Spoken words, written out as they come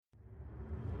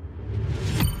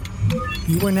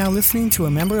You are now listening to a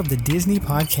member of the Disney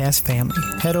Podcast family.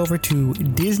 Head over to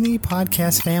Disney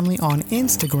Podcast Family on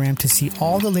Instagram to see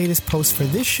all the latest posts for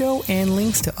this show and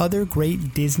links to other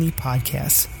great Disney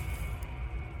podcasts.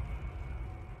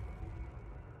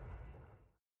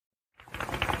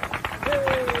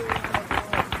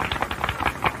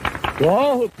 To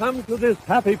all who come to this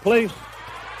happy place,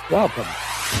 welcome.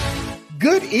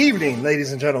 Good evening,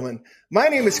 ladies and gentlemen. My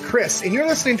name is Chris, and you're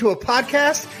listening to a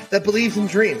podcast that believes in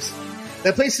dreams,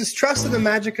 that places trust in the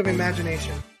magic of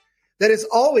imagination, that is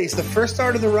always the first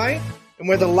star to the right, and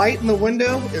where the light in the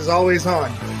window is always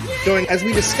on. Join as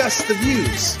we discuss the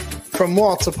views from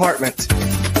Walt's apartment.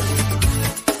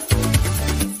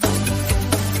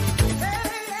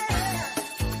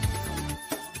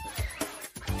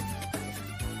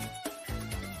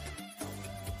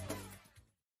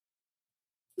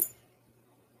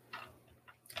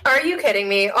 Are you kidding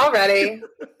me? Already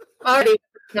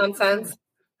nonsense.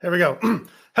 Here we go.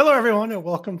 Hello, everyone, and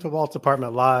welcome to Walt's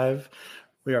Apartment Live.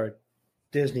 We are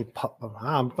Disney. I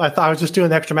thought I was just doing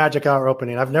the extra magic hour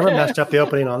opening. I've never messed up the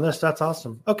opening on this. That's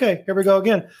awesome. Okay, here we go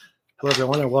again. Hello,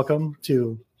 everyone, and welcome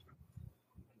to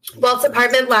Walt's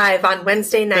Apartment Live on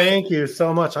Wednesday night. Thank you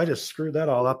so much. I just screwed that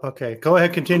all up. Okay, go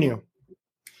ahead, continue.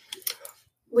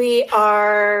 We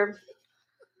are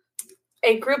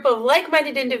a group of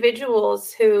like-minded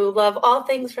individuals who love all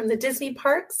things from the Disney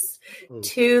parks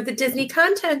to the Disney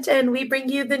content, and we bring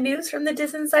you the news from the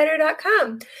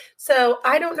DisInsider.com. So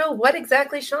I don't know what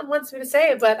exactly Sean wants me to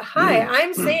say, but hi,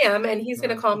 I'm Sam, and he's going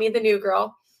to call me the new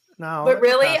girl. No, but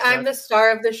really, I'm the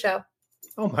star of the show.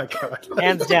 Oh, my God.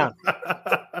 Hands down.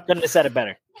 Couldn't have said it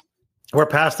better. We're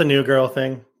past the new girl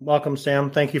thing. Welcome, Sam.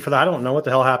 Thank you for that. I don't know what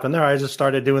the hell happened there. I just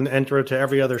started doing the intro to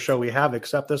every other show we have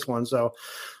except this one, so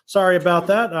sorry about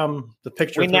that. The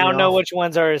picture. We now know which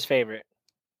ones are his favorite.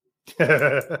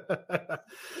 Yoo-hoo,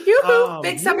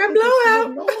 big summer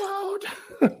blowout.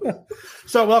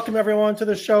 So welcome everyone to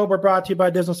the show. We're brought to you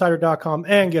by DisInsider.com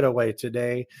and Getaway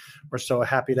today. We're so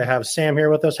happy to have Sam here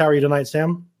with us. How are you tonight,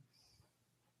 Sam?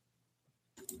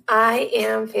 I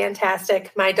am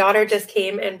fantastic. My daughter just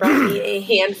came and brought me a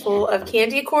handful of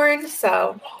candy corn.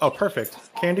 So, perfect.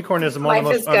 Candy corn is one of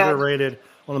the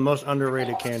most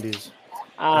underrated candies.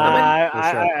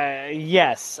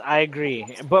 Yes, I agree,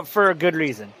 but for a good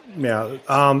reason. Yeah.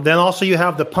 Then also you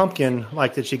have the pumpkin,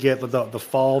 like that you get the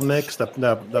fall mix.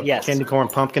 The yes. Candy corn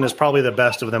pumpkin is probably the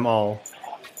best of them all.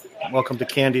 Welcome to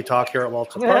Candy Talk here at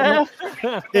Walt's Apartment.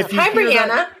 Hi,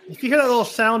 Brianna. If you hear that little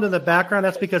sound in the background,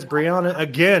 that's because Brianna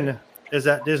again is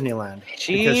at Disneyland.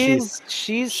 She's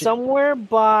somewhere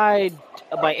by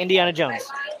Indiana Jones.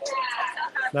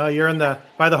 No, you're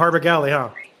by the Harbor Galley,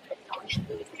 huh? She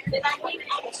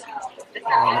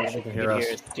can hear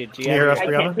us. Can you hear us, I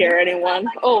Brianna? can't hear anyone.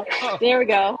 Oh, there we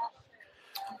go.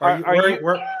 Are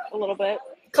you A little bit.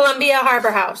 Columbia Harbor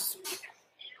House.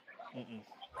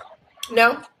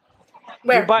 No?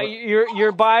 Where?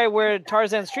 You're by where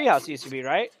Tarzan's treehouse used to be,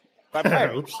 right? By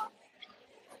Pirate. Oops.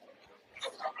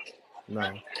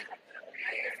 No.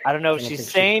 I don't know if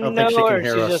she's saying no or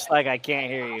she's just like, I can't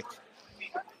hear you.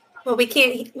 Well, we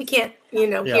can't, hear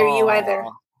you either.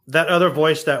 That other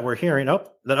voice that we're hearing,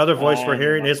 we're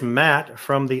hearing is Matt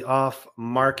from the Off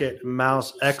Market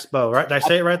Mouse Expo, right? Did I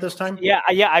say it right this time? Yeah,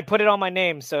 I put it on my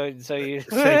name, so you.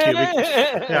 Thank you.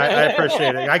 I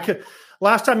appreciate it.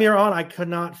 Last time you were on, I could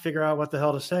not figure out what the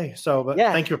hell to say.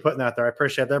 Thank you for putting that there. I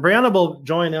appreciate that. Brianna will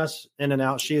join us in and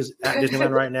out. She is at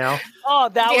Disneyland right now. Oh,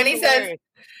 that Danny was says.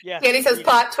 Yeah. Danny says,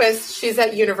 plot twist. She's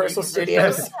at Universal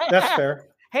Studios. That's fair.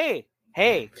 Hey.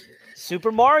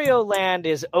 Super Mario Land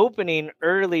is opening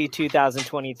early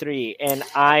 2023, and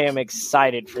I am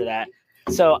excited for that.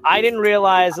 So I didn't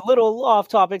realize, a little off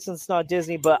topic since it's not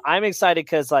Disney, but I'm excited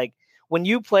because like when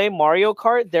you play Mario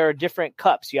Kart, there are different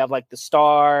cups. You have like the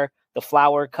star, the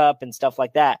flower cup, and stuff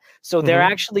like that. So they're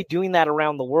actually doing that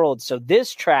around the world. So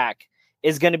this track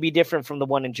is going to be different from the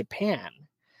one in Japan.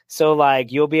 So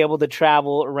like you'll be able to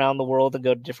travel around the world and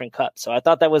go to different cups. So I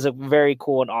thought that was a very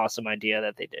cool and awesome idea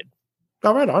that they did.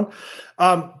 Oh, right on.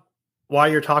 While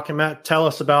you're talking, Matt, tell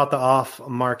us about the Off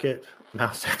Market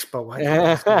Mouse Expo.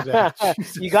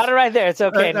 You got it right there. It's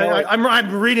okay.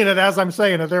 I'm reading it as I'm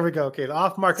saying it. There we go. Okay, the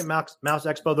Off Market Mouse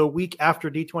Expo, the week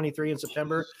after D23 in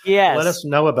September. Yes.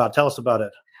 Tell us about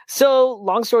it. So,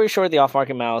 long story short, the Off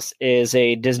Market Mouse is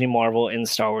a Disney, Marvel, and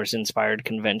Star Wars inspired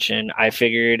convention. I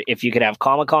figured if you could have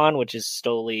Comic-Con, which is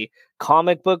solely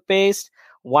comic book based,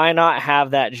 why not have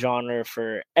that genre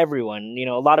for everyone? You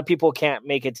know, a lot of people can't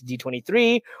make it to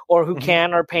D23, or who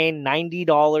can are paying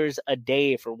 $90 a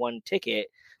day for one ticket.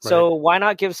 So why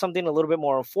not give something a little bit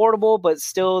more affordable, but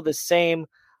still the same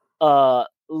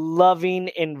loving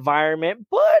environment,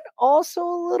 but also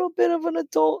a little bit of an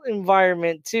adult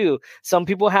environment too. Some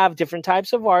people have different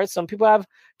types of art. Some people have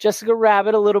Jessica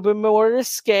Rabbit, a little bit more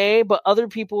risque, but other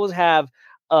people have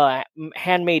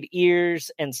handmade ears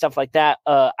and stuff like that.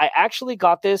 I actually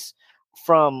got this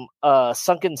from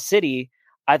Sunken City.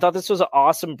 I thought this was an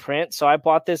awesome print, so I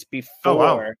bought this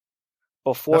before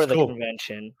the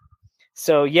convention.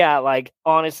 So yeah, like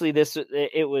honestly,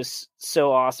 it was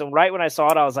so awesome. Right when I saw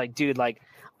it, I was like, dude, like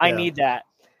I need that.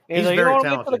 And he's like, you don't want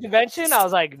to wait for the convention? I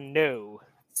was like, no.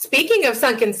 Speaking of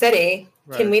Sunken City,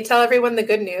 can we tell everyone the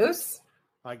good news?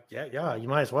 Yeah, you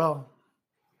might as well.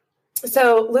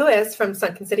 So Lewis from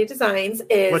Sunken City Designs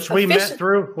is which we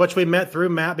met through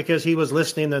Matt, because he was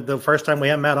listening the first time we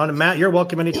had Matt on. And Matt, you're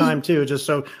welcome anytime too. Just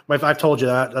so I've told you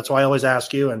that's why I always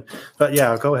ask you. But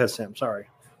yeah, go ahead, Sam. Sorry.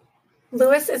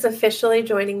 Lewis is officially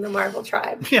joining the Marvel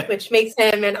Tribe, which makes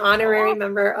him an honorary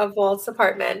member of Walt's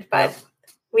Apartment. But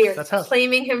we are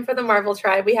claiming him for the Marvel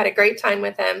Tribe. We had a great time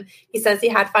with him. He says he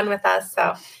had fun with us.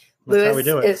 So Lewis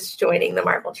is joining the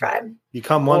Marvel Tribe. You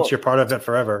come once, you're part of it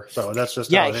forever. So that's just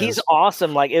he's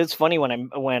awesome. Like, it was funny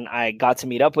when I got to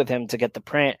meet up with him to get the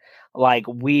print. Like,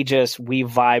 we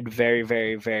vibed very,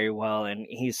 very, very well, and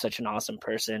he's such an awesome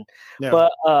person. Yeah.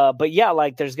 But yeah,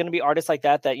 like there's gonna be artists like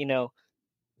that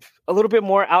a little bit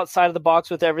more outside of the box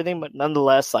with everything, but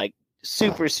nonetheless, like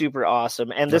super, super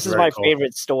awesome. And this is my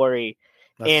favorite story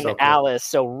in Alice.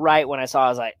 So right when I saw it, I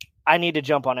was like, I need to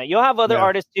jump on it. You'll have other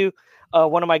artists too.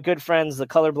 One of my good friends, the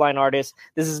colorblind artist.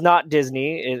 This is not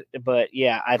Disney, but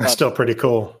yeah, I thought it's still pretty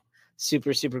cool.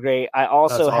 Super, super great. I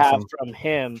also have from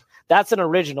him. That's an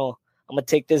original. I'm gonna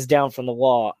take this down from the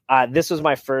wall. This was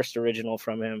my first original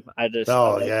from him. I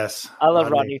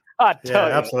love Rodney.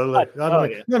 Absolutely.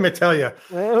 Let me tell you.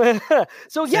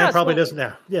 So Sam probably doesn't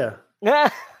now. Yeah.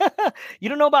 You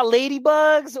don't know about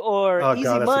Ladybugs or Easy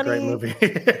God, Money? That's a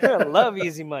great movie. I love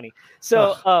Easy Money.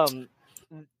 So,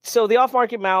 so the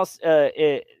off-market mouse,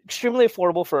 extremely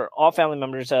affordable for all family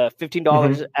members.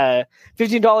 $15,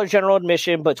 $15 general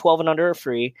admission, but 12 and under are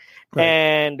free. Right.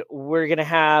 And we're gonna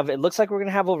have. It looks like we're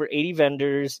gonna have over 80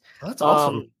 vendors. That's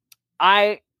awesome.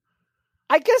 I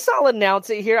guess I'll announce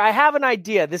it here. I have an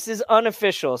idea. This is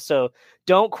unofficial, so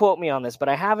don't quote me on this, but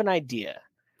I have an idea.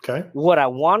 Okay. What I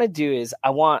want to do is I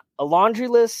want a laundry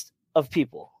list of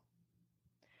people.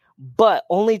 But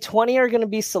only 20 are going to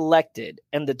be selected.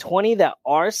 And the 20 that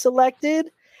are selected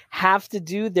have to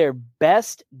do their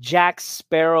best Jack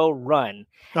Sparrow run.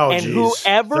 And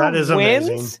whoever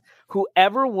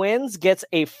wins gets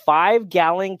a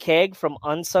 5-gallon keg from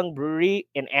Unsung Brewery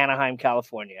in Anaheim,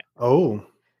 California. Oh.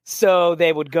 So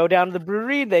they would go down to the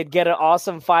brewery. They'd get an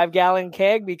awesome 5-gallon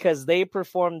keg because they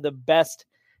performed the best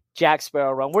Jack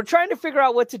Sparrow run. We're trying to figure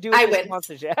out what to do with this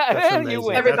sponsorship. You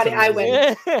win. Everybody, I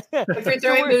win. If you're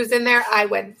throwing booze in there, I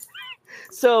win.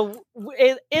 So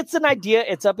it's an idea.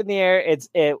 It's up in the air.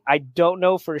 I don't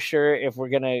know for sure if we're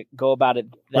gonna go about it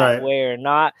that way or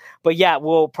not. But yeah,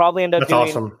 we'll probably end up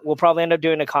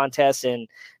doing a contest, and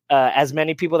as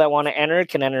many people that want to enter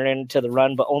can enter into the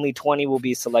run. But only 20 will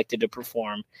be selected to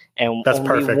perform, and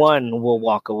only one will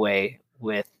walk away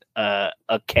with a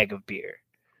keg of beer.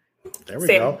 There we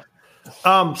go.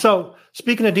 So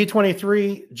speaking of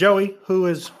D23, Joey, who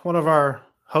is one of our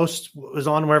hosts, is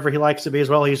on wherever he likes to be as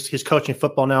well. He's coaching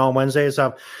football now on Wednesdays.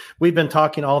 We've been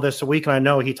talking all this week, and I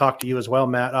know he talked to you as well,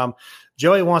 Matt.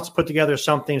 Joey wants to put together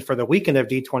something for the weekend of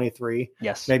D23.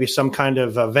 Yes. Maybe some kind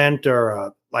of event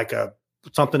or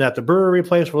something at the brewery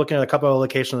place. We're looking at a couple of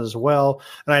locations as well.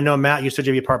 And I know, Matt, you said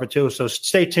you'd be part of it too. So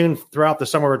stay tuned throughout the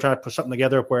summer. We're trying to put something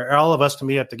together where all of us can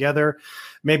meet up together,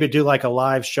 maybe do like a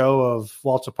live show of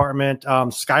Walt's Apartment.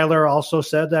 Skylar also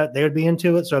said that they would be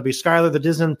into it. So it'd be Skylar, it'd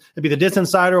be the Disney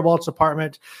Insider, Walt's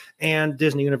Apartment, and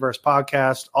Disney Universe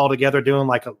podcast all together doing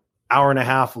like an hour and a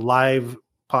half live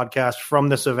podcast from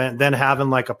this event, then having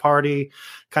like a party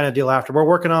kind of deal after. We're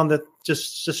working on that.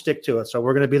 Just stick to it. So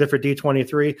we're going to be there for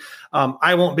D23.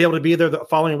 I won't be able to be there the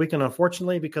following weekend,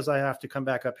 unfortunately, because I have to come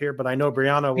back up here. But I know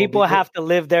Brianna. People have to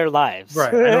live their lives,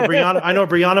 right? I know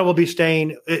Brianna will be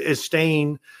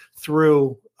staying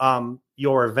through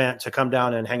your event to come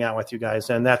down and hang out with you guys,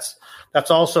 and that's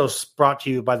also brought to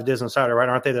you by the Disney Insider, right?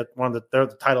 Aren't they they're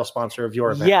the title sponsor of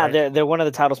your event? Yeah, right? they're one of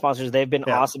the title sponsors. They've been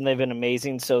awesome. They've been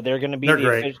amazing. So they're going to be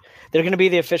they're going to be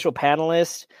the official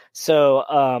panelists.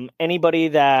 So anybody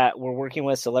that we're working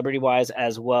with, celebrity wise,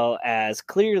 as well as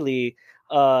clearly.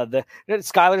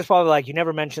 Skylar's probably like, you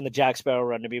never mentioned the Jack Sparrow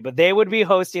run to me, but they would be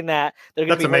hosting that. They're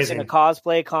going to be hosting a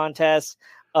cosplay contest.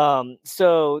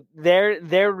 So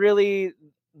they're really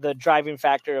the driving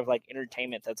factor of like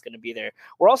entertainment that's going to be there.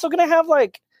 We're also going to have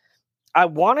like, I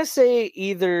want to say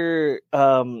either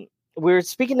we're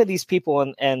speaking to these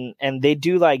people and they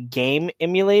do like game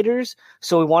emulators.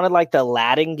 So we wanted like the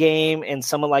Aladdin game and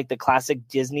some of like the classic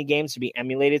Disney games to be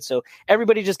emulated. So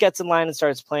everybody just gets in line and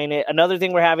starts playing it. Another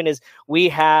thing we're having is we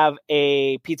have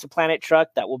a Pizza Planet truck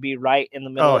that will be right in the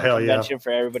middle of the convention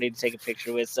for everybody to take a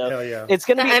picture with. So it's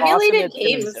going to be emulated awesome.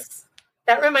 games.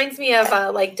 That reminds me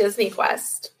of like Disney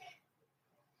Quest.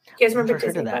 You guys remember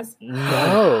Disney Quest?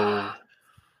 No.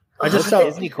 I just saw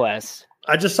Disney Quest.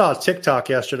 I just saw a TikTok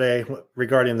yesterday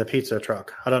regarding the pizza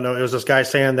truck. I don't know. It was this guy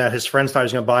saying that his friends thought he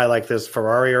was going to buy like this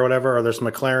Ferrari or whatever, or this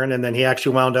McLaren. And then he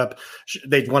actually wound up,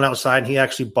 they went outside and he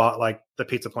actually bought like the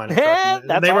Pizza Planet truck.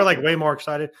 And they were like way more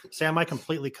excited. Sam, I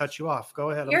completely cut you off.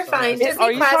 Go ahead. You're fine.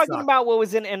 Are you talking about what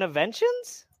was in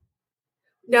Innoventions?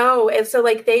 No. And so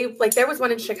like there was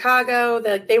one in Chicago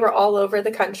that they were all over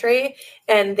the country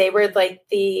and they were like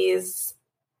these,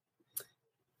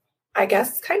 I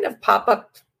guess, kind of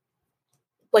pop-up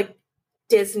like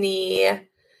Disney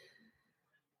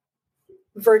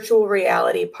virtual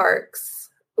reality parks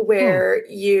where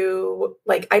you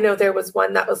like, I know there was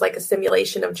one that was like a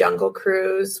simulation of Jungle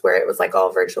Cruise where it was like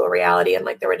all virtual reality and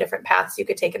like there were different paths you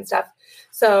could take and stuff.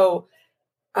 So,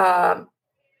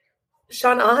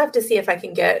 Sean, I'll have to see if I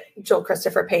can get Joel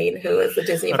Christopher Payne, who is the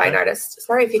Disney Vine artist.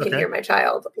 Sorry if you can hear my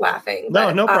child laughing.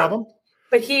 No problem.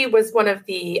 But he was one of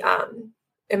the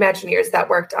Imagineers that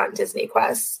worked on Disney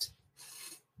Quest.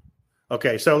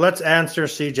 Okay, so let's answer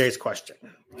CJ's question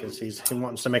because he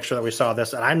wants to make sure that we saw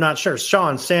this. And I'm not sure.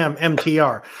 Sean, Sam,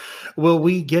 MTR, will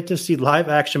we get to see live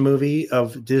action movie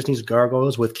of Disney's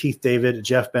Gargoyles with Keith David,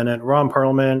 Jeff Bennett, Ron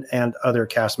Perlman, and other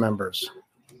cast members?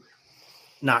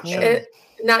 Not sure.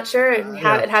 Not sure.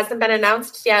 It hasn't been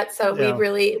announced yet. So we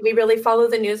really follow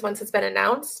the news once it's been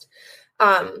announced.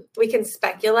 We can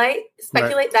speculate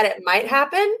that it might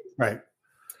happen. Right.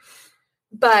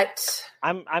 But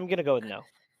I'm gonna go with no.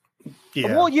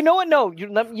 Yeah. Well, you know what? No,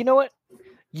 you know what?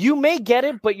 You may get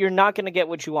it, but you're not gonna get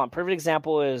what you want. Perfect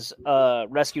example is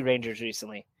Rescue Rangers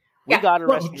recently. We got a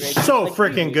Rescue Rangers. So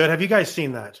freaking good. Have you guys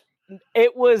seen that?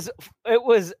 It was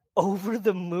over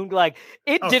the moon. Like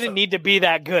it didn't need to be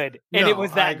that good, and it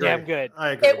was that damn good.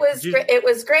 I agree. It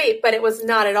was great, but it was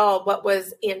not at all what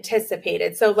was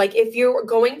anticipated. So, like, if you're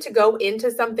going to go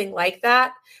into something like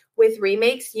that with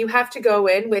remakes, you have to go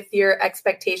in with your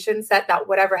expectations set that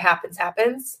whatever happens,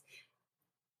 happens.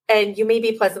 And you may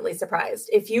be pleasantly surprised.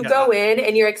 If you go in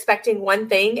and you're expecting one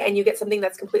thing and you get something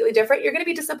that's completely different, you're going to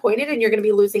be disappointed and you're going to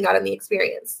be losing out on the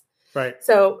experience. Right.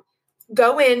 So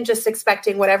go in just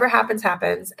expecting whatever happens,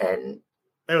 happens. And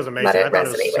it was amazing. I thought it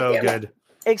was so good.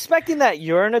 Expecting that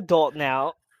you're an adult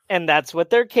now, and that's what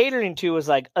they're catering to is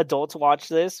like adults watch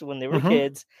this when they were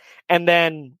kids. And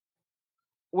then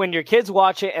when your kids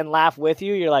watch it and laugh with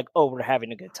you, you're like, oh, we're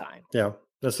having a good time. Yeah.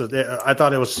 I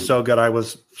thought it was so good. I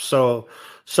was so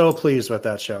pleased with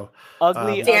that show.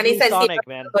 Danny says Sonic,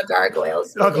 man. The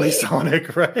Gargoyles. Ugly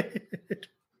Sonic, right?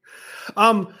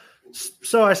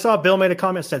 So I saw Bill made a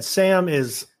comment, said Sam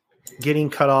is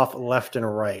getting cut off left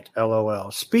and right.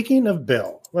 LOL. Speaking of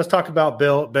Bill, let's talk about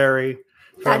Bill Barry.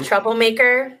 That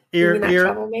troublemaker.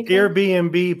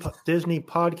 Airbnb Disney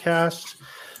podcast.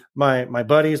 My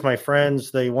buddies, my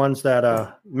friends, the ones that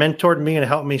mentored me and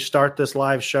helped me start this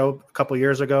live show a couple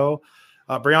years ago.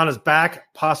 Brianna's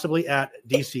back, possibly at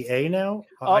DCA now.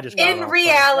 In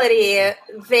reality,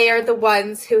 they are the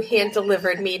ones who hand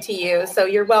delivered me to you, so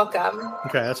you're welcome.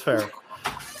 Okay, that's fair.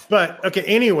 But okay,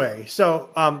 anyway, so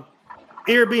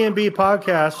Airbnb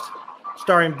podcast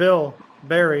starring Bill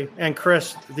Barry and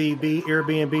Chris, the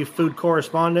Airbnb food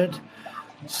correspondent.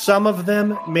 Some of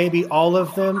them, maybe all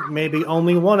of them, maybe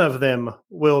only one of them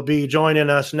will be joining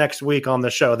us next week on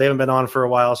the show. They haven't been on for a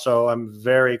while, so I'm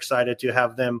very excited to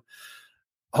have them.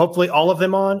 Hopefully all of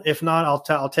them on. If not,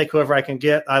 I'll take whoever I can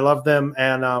get. I love them.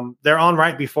 And they're on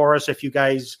right before us. If you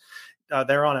guys,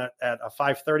 they're on at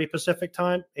 5:30 Pacific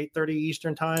time, 8:30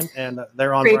 Eastern time. And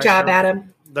they're on. Great job,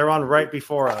 Adam. They're on right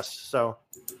before us. So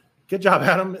good job,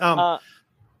 Adam.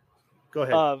 Go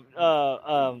ahead.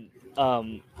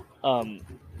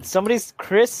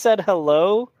 Chris said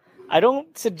hello. I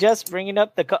don't suggest bringing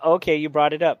up okay, you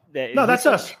brought it up. No, that's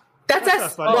us. That's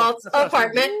us. Walt's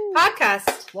Apartment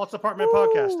Podcast. Walt's Apartment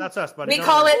Podcast. That's us, buddy. We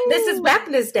call it This is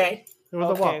Baptist Day. It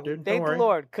was the walk, dude. Thank the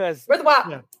Lord, because we're the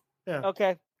walk. Yeah.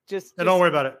 Okay. Just don't worry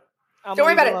about it. Don't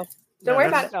worry about it. Don't worry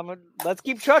about it. Let's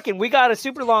keep trucking. We got a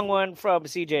super long one from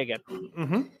CJ again.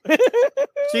 Mm-hmm.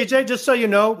 CJ, just so you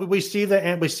know, we see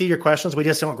your questions. We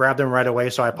just don't grab them right away.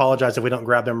 So I apologize if we don't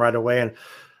grab them right away. And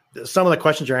some of the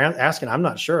questions you're asking, I'm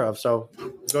not sure of. So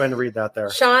go ahead and read that there.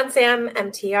 Sean Sam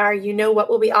MTR, you know what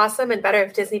will be awesome and better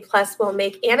if Disney Plus will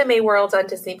make anime worlds on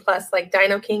Disney Plus like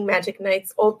Dino King, Magic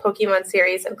Knights, old Pokemon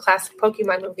series, and classic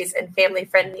Pokemon movies and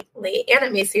family-friendly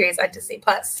anime series on Disney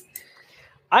Plus.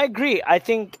 I agree. I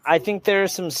think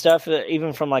there's some stuff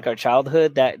even from like our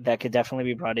childhood that could definitely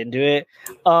be brought into it.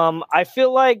 I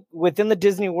feel like within the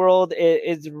Disney world,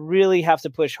 it really have to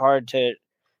push hard to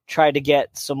try to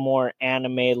get some more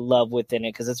anime love within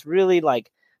it, because it's really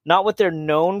like not what they're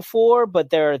known for, but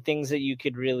there are things that you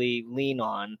could really lean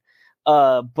on.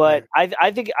 But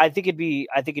I think it'd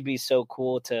be so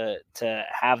cool to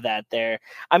have that there.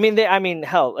 I mean,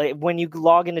 hell, like when you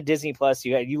log into Disney Plus,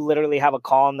 you literally have a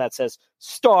column that says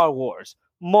Star Wars,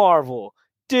 Marvel,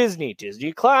 Disney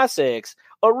Classics,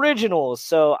 Originals.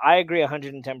 So I agree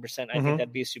 110%. I think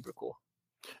that'd be super cool.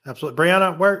 Absolutely.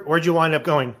 Brianna, where'd you wind up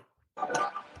going?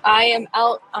 I am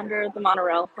out under the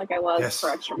monorail like I was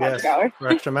for Extra Magic Hour. For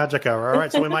Extra Magic Hour. All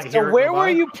right, so we might hear. So where were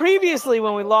you previously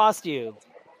when we lost you?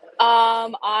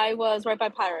 I was right by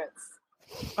Pirates.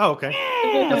 Oh, okay.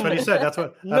 That's what he said. That's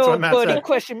what Matt Nobody said.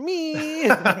 question me.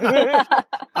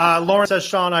 Lauren says,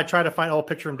 Sean, I tried to find old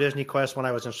picture from Disney Quest when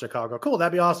I was in Chicago. Cool,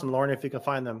 that'd be awesome, Lauren, if you can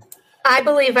find them. I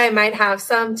believe I might have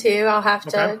some too. I'll have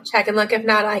to check and look. If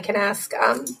not, I can ask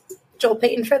Joel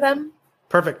Payton for them.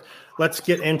 Perfect. Let's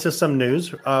get into some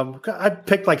news. I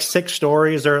picked like 6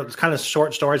 stories. They're kind of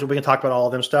short stories, but we can talk about all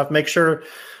of them stuff. Make sure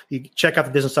you check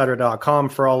out the DisneyInsider.com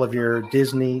for all of your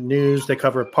Disney news. They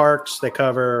cover parks. They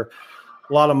cover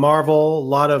a lot of Marvel, a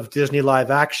lot of Disney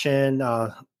live action,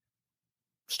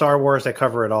 Star Wars. They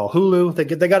cover it all. Hulu,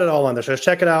 they got it all on there. So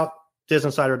check it out,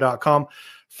 DisneyInsider.com.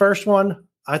 First one,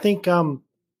 I think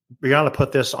Brianna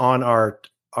put this on our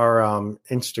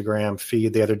Instagram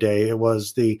feed the other day. It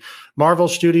was the Marvel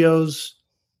Studios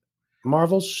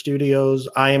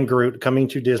I Am Groot coming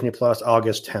to Disney Plus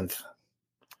August 10th.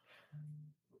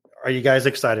 Are you guys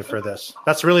excited for this?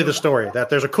 That's really the story. That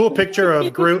there's a cool picture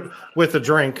of Groot with a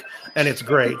drink, and it's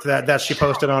great that she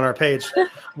posted on our page.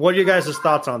 What are you guys'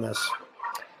 thoughts on this?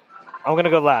 I'm gonna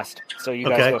go last, so you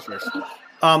guys go first.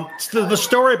 So the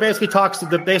story basically talks to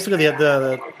the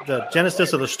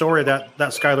genesis of the story that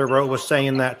Skylar wrote was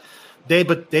saying that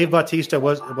Dave Bautista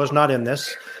was not in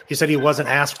this. He said he wasn't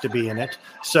asked to be in it.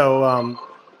 So,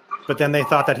 but then they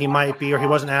thought that he might be, or he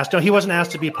wasn't asked. No, he wasn't asked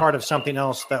to be part of something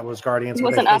else that was Guardians. He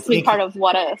wasn't asked to be part of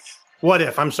What If. What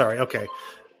If? I'm sorry. Okay,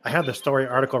 I have the story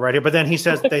article right here. But then he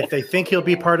says they think he'll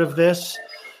be part of this,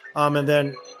 and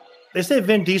then they say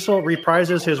Vin Diesel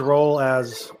reprises his role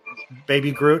as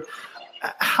Baby Groot.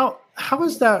 How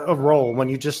is that a role when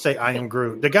you just say I am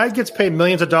Groot? The guy gets paid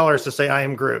millions of dollars to say I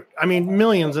am Groot. I mean,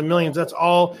 millions and millions. That's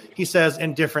all he says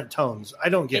in different tones. I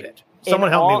don't get it.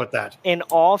 Someone help me with that. In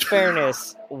all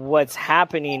fairness, what's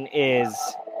happening is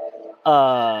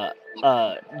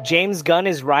James Gunn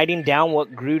is writing down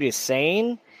what Groot is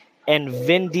saying, and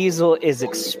Vin Diesel is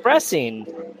expressing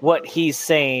what he's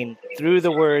saying through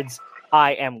the words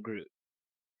I am Groot.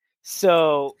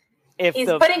 So if he's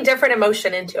putting different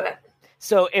emotion into it.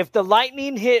 So if the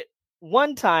lightning hit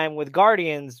one time with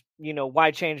Guardians,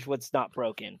 why change what's not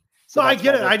broken? So I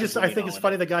get it. I think it's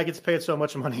funny the guy gets paid so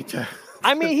much money to.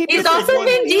 I mean, he's also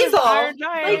Vin Diesel.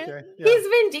 He's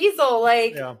Vin Diesel.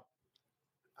 Yeah.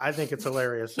 I think it's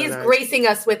hilarious. He's gracing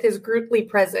us with his Grootly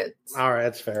presence. All right,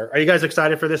 that's fair. Are you guys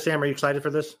excited for this, Sam? Are you excited for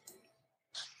this?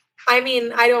 I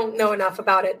mean, I don't know enough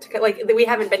about it. We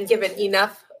haven't been given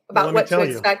enough about what to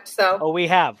expect. So we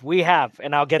have,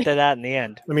 and I'll get to that in the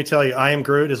end. Let me tell you, I Am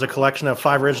Groot is a collection of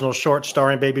 5 original shorts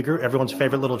starring Baby Groot, everyone's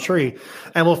favorite little tree,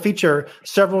 and will feature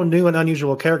several new and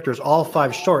unusual characters. All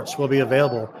 5 shorts will be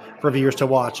available for viewers to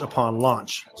watch upon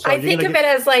launch. So I think of it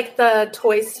as like the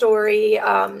Toy Story,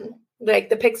 like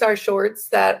the Pixar shorts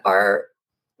that are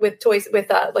with toys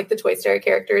with like the Toy Story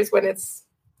characters when it's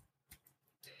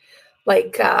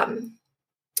like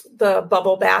the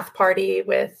bubble bath party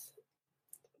with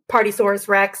Partysaurus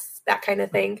Rex, that kind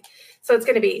of thing. So it's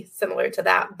going to be similar to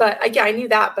that. But I knew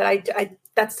that, but I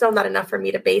that's still not enough for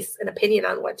me to base an opinion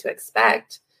on what to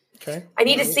expect. Okay. I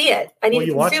need to see it. I need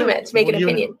to consume it to make an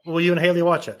opinion. Will you and Haley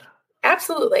watch it?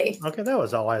 Absolutely. Okay, that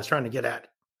was all I was trying to get at.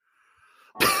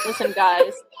 Listen,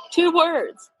 guys, 2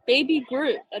 words. Baby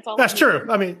Groot. That's all. That's true.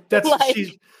 I mean, that's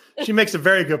she makes a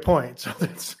very good point. So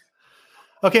that's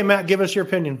okay, Matt, give us your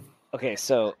opinion. Okay,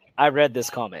 so I read this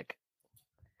comic.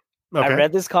 Okay. I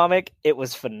read this comic. It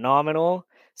was phenomenal.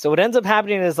 So what ends up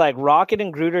happening is like Rocket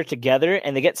and Groot are together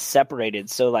and they get separated.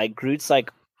 So like Groot's like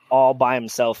all by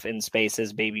himself in space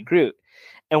as Baby Groot.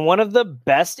 And one of the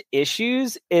best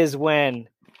issues is when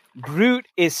Groot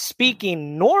is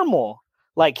speaking normal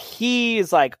like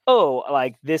he's like, oh,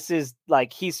 like this is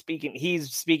like he's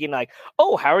speaking like,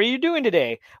 oh, how are you doing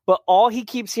today? But all he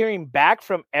keeps hearing back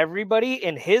from everybody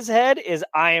in his head is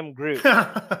I am Groot.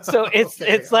 So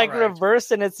it's like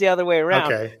reversed, and it's the other way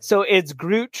around. Okay. So it's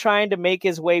Groot trying to make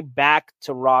his way back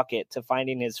to Rocket to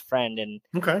finding his friend,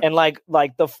 and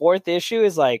like the fourth issue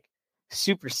is like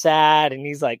super sad, and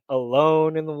he's like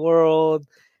alone in the world,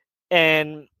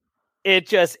 and it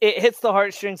hits the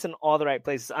heartstrings in all the right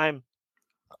places. I'm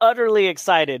utterly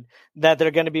excited that they're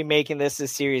going to be making this a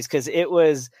series, because it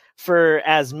was, for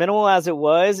as minimal as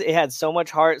it had so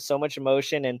much heart, so much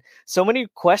emotion, and so many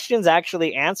questions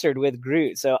actually answered with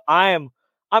Groot. So I'm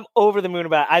over the moon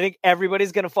about it. I think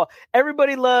everybody's going to fall.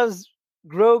 Everybody loves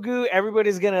Grogu.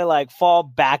 Everybody's going to like fall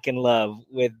back in love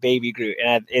with baby Groot,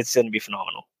 and it's going to be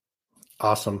phenomenal.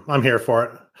 Awesome. I'm here for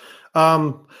it.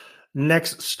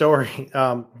 Next story.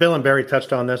 Bill and Barry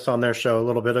touched on this on their show a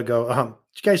little bit ago.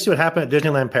 Did you guys see what happened at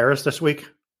Disneyland Paris this week?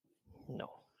 No.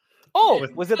 Oh,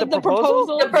 was it the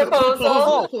proposal? The proposal.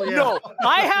 Oh, no,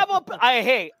 I have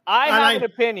an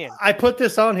opinion. I put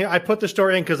this on here. I put the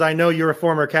story in because I know you're a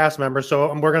former cast member, so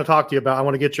we're going to talk to you about. I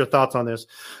want to get your thoughts on this.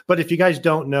 But if you guys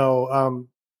don't know,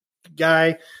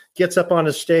 guy gets up on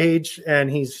a stage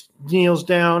and he kneels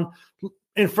down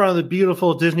in front of the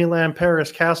beautiful Disneyland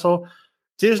Paris castle.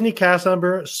 Disney cast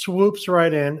member swoops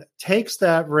right in, takes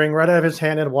that ring right out of his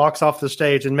hand and walks off the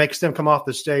stage and makes them come off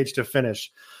the stage to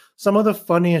finish. Some of the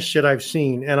funniest shit I've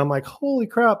seen. And I'm like, holy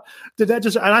crap. Did that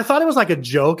just, and I thought it was like a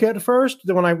joke at first.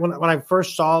 When I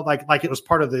first saw like it was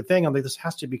part of the thing, I'm like, this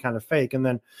has to be kind of fake. And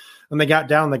then when they got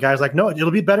down, the guy's like, no, it'll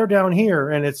be better down here.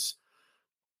 And it's,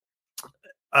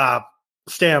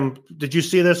 Stam, did you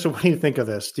see this? Or what do you think of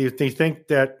this? Do you think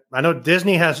that, I know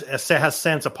Disney has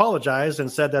since apologized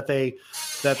and said that they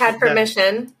had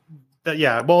permission.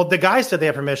 Well, the guy said they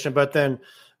had permission, but then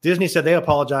Disney said they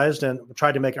apologized and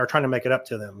trying to make it up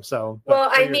to them. So, well,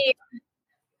 I mean,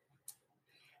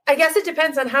 I guess it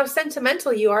depends on how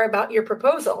sentimental you are about your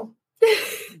proposal.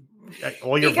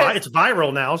 Well, it's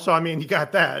viral now, so I mean, you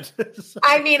got that. So.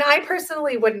 I mean, I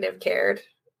personally wouldn't have cared.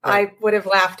 Right. I would have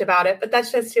laughed about it, but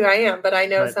that's just who I am. But I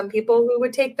know some people who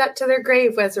would take that to their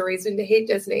grave as a reason to hate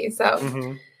Disney.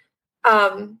 So,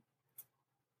 I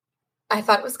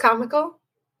thought it was comical.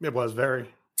 It was very.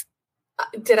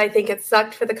 Did I think it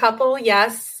sucked for the couple?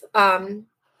 Yes.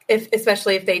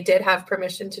 Especially if they did have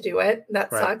permission to do it,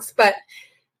 that sucks. But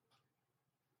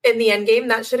in the end game,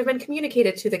 that should have been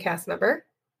communicated to the cast member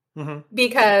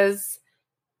because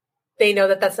they know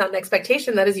that that's not an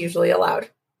expectation that is usually allowed.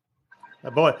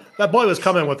 That boy was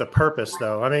coming with a purpose,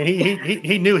 though. I mean,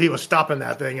 he knew he was stopping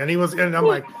that thing, and I'm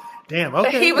like, damn.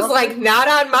 Okay, he was like, not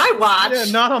on my watch. Yeah,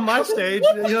 not on my stage.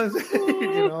 You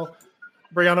know,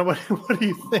 Brianna, what do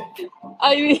you think?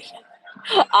 I mean,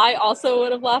 I also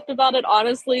would have laughed about it.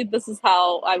 Honestly, this is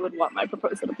how I would want my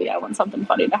proposal to be. I want something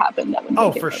funny to happen. That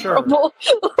would for sure.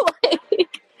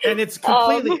 And it's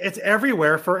completely, it's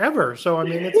everywhere forever. So, I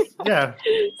mean, it's, yeah.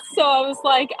 So I was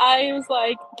like,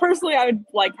 personally, I would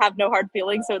like have no hard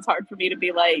feelings. So it's hard for me to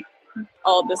be like,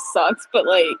 oh, this sucks. But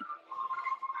like,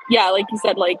 yeah, like you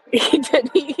said, like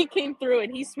he came through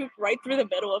and he swooped right through the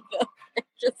middle of them.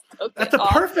 Just That's a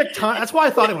perfect time. That's why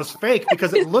I thought it was fake,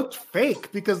 because it looked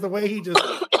fake, because the way he just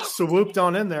swooped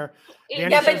on in there.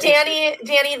 Danny,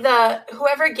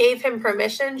 whoever gave him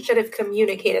permission should have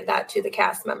communicated that to the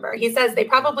cast member. He says they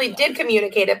probably did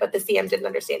communicate it, but the CM didn't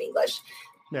understand English.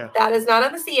 Yeah. That is not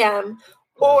on the CM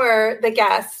or the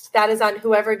guest. That is on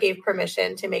whoever gave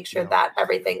permission to make sure that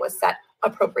everything was set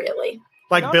appropriately.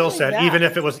 Like Bill said, even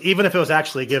if it was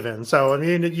actually given. So I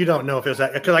mean, you don't know if it was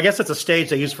that, because I guess it's a stage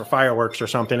they use for fireworks or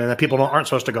something, and that people aren't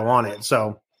supposed to go on it.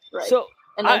 So, right.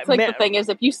 And that's the thing is,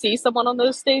 if you see someone on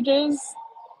those stages,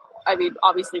 I mean,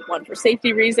 obviously one for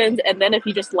safety reasons, and then if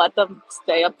you just let them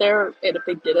stay up there, and if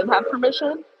they didn't have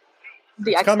permission,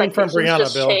 the expectations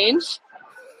just change.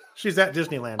 She's at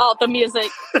Disneyland. Oh, the music!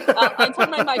 I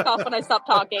turned my mic off when I stopped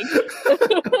talking.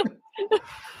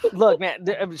 Look,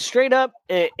 man, straight up,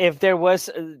 if there was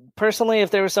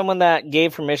someone that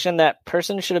gave permission, that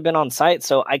person should have been on site.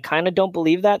 So I kind of don't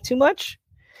believe that too much.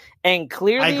 And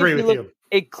clearly, I agree with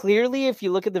you. Clearly, if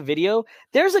you look at the video,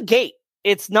 there's a gate.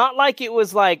 It's not like it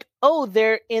was like, oh,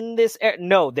 they're in this area.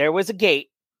 No, there was a gate,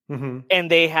 and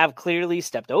they have clearly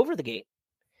stepped over the gate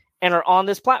and are on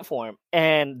this platform.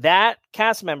 And that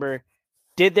cast member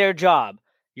did their job.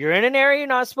 You're in an area you're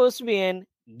not supposed to be in.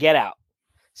 Get out.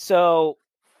 So,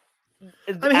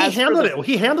 I mean,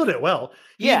 he handled it well.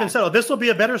 He even said, "Oh, this will be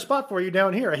a better spot for you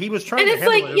down here." He was trying. And it's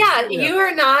like, you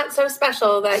are not so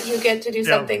special that you get to do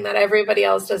something that everybody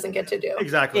else doesn't get to do.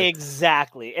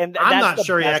 Exactly. And I'm not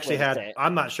sure he actually had.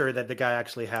 I'm not sure that the guy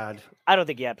actually had. I don't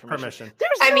think he had permission.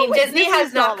 I mean, Disney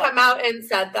has not come out and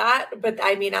said that, but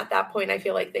I mean, at that point, I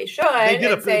feel like they should.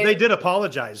 They did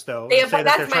apologize, though. That's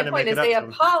my point. Is they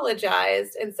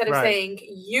apologized instead of saying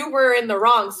you were in the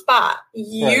wrong spot.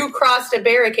 You crossed a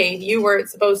barricade you weren't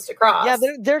supposed to cross. Yeah,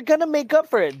 they're gonna make up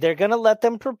for it. They're gonna let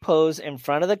them propose in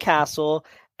front of the castle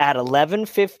at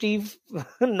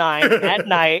 11:59 at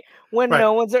night when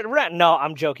no one's around. No,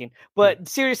 I'm joking. But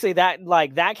seriously, that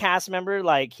cast member,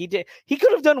 he could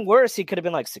have done worse. He could have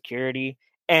been like security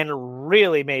and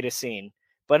really made a scene.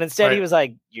 But instead he was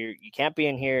like, you can't be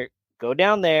in here. Go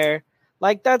down there.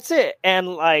 Like, that's it.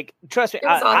 And trust me, it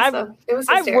was awesome.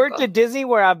 I've worked at Disney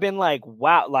where I've been like,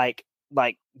 wow, like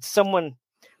someone,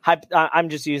 I'm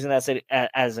just using that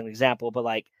as an example, but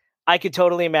I could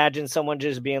totally imagine someone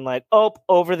just being like, oh,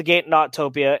 over the gate,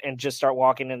 Nottopia, and just start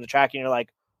walking in the track. And you're like,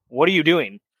 what are you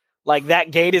doing? Like,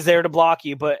 that gate is there to block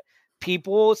you. But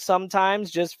people sometimes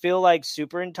just feel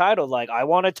super entitled. Like, I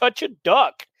want to touch a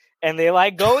duck. And they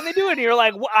go and they do it. And you're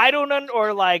like, well, I don't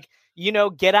or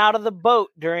get out of the boat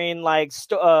during what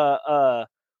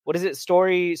is it?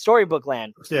 Storybook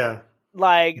Land. Yeah.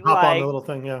 Hop on the little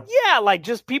thing. Yeah. Yeah.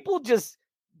 Just people just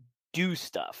do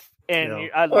stuff. And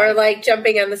or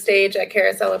jumping on the stage at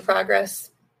Carousel of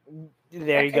Progress.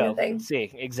 There you go.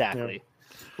 See, exactly.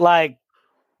 Yeah.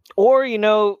 Or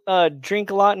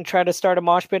drink a lot and try to start a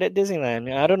mosh pit at Disneyland.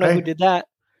 I don't know who did that.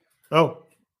 Oh,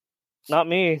 not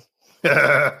me.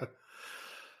 All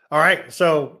right,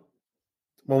 so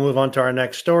we'll move on to our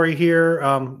next story here.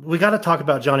 We got to talk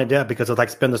about Johnny Depp because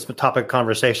it's been this topic of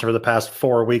conversation for the past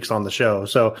 4 weeks on the show.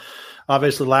 So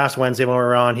obviously last Wednesday when we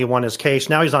were on, he won his case.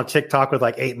 Now he's on TikTok with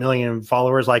 8 million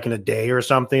followers in a day or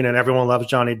something, and everyone loves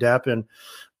Johnny Depp and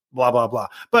blah, blah, blah.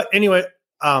 But anyway,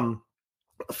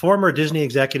 former Disney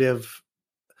executive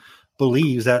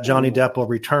believes that Johnny Depp will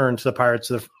return to the Pirates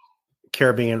of the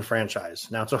Caribbean franchise.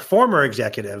 Now it's a former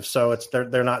executive, so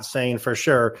they're not saying for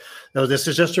sure. No, this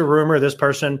is just a rumor. This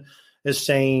person is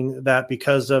saying that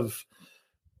because of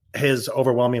his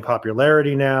overwhelming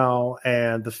popularity now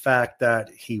and the fact that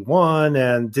he won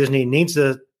and Disney needs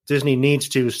to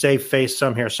save face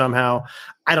somehow.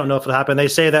 I don't know if it'll happen. They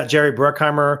say that Jerry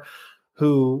Bruckheimer,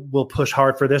 who will push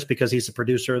hard for this because he's the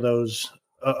producer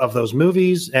of those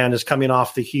movies and is coming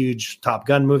off the huge Top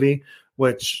Gun movie,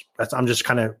 which I'm just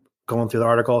kind of going through the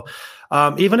article.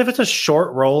 Even if it's a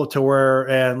short role to where,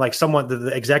 and someone, the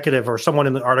executive or someone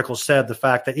in the article said the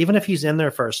fact that even if he's in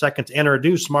there for a second to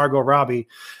introduce Margot Robbie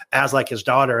as his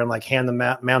daughter and hand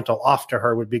the mantle off to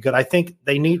her would be good. I think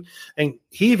they need, and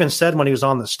he even said when he was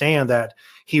on the stand that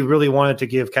he really wanted to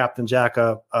give Captain Jack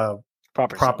a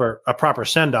proper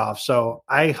send off. So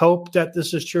I hope that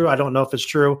this is true. I don't know if it's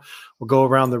true. We'll go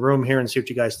around the room here and see what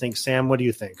you guys think. Sam, what do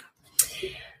you think?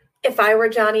 If I were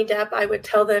Johnny Depp, I would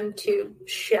tell them to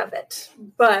shove it,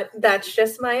 but that's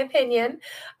just my opinion.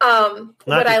 Not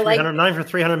for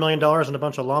 $300 million and a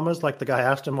bunch of llamas, like the guy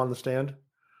asked him on the stand.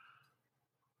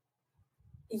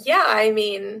 Yeah, I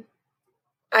mean,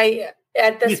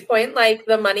 at this point,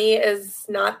 the money is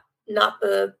not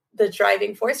the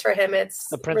driving force for him. It's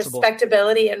the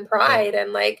respectability and pride,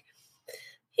 and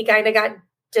he kind of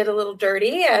did a little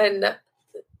dirty, and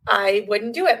I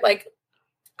wouldn't do it.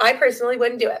 I personally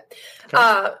wouldn't do it.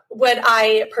 Okay. Would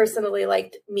I personally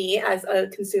me as a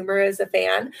consumer, as a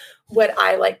fan, would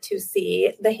I like to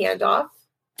see the handoff?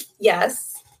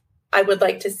 Yes. I would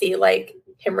like to see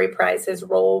him reprise his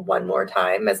role one more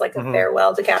time as a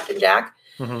farewell to Captain Jack.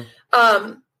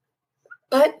 Mm-hmm.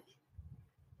 But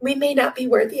we may not be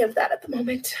worthy of that at the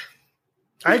moment.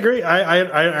 I agree.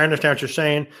 I understand what you're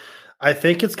saying. I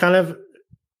think it's kind of,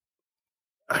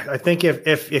 I think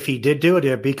if he did do it,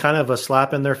 it'd be kind of a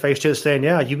slap in their face just saying,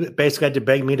 yeah, you basically had to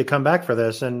beg me to come back for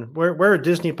this. And we're a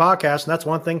Disney podcast. And that's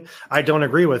one thing I don't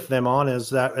agree with them on is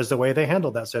the way they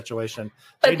handled that situation.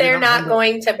 But they're not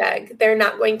going to beg. They're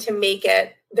not going to make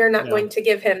it. They're not going to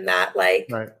give him that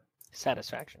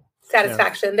satisfaction.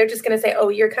 Yeah. They're just going to say, oh,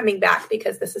 you're coming back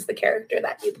because this is the character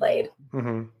that you played.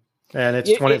 Mm-hmm. And it's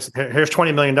here's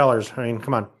 $20 million. I mean,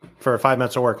 come on, for 5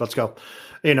 minutes of work. Let's go.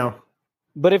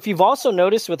 But if you've also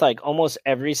noticed with almost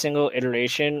every single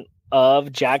iteration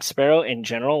of Jack Sparrow in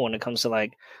general, when it comes to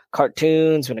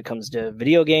cartoons, when it comes to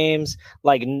video games,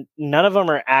 none of them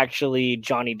are actually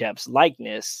Johnny Depp's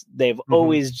likeness. They've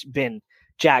always been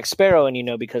Jack Sparrow,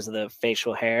 and because of the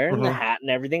facial hair and the hat and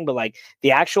everything, but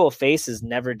the actual face is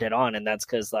never dead on, and that's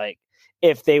because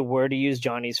if they were to use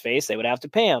Johnny's face, they would have to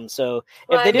pay him. So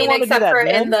if they didn't want to do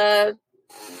that,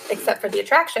 except for the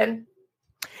attraction.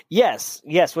 Yes,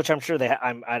 which I'm sure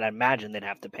I'd imagine they'd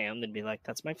have to pay him. They'd be like,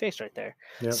 "That's my face right there."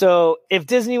 Yep. So if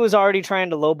Disney was already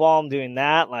trying to lowball him doing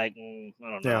that, I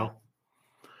don't know.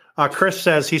 Chris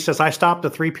says, I stopped the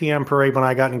 3 p.m. parade when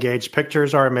I got engaged.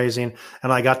 Pictures are amazing,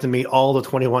 and I got to meet all the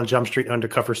 21 Jump Street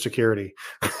undercover security.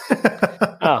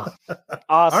 Oh,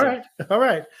 awesome. All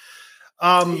right.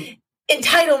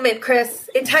 Entitlement, Chris.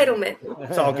 Entitlement.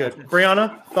 It's all good.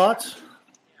 Brianna, thoughts?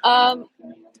 I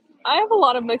have a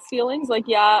lot of mixed feelings. Like,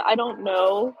 yeah, I don't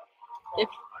know if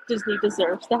Disney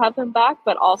deserves to have him back,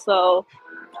 but also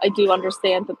I do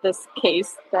understand that this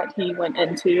case that he went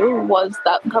into was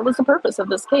that was the purpose of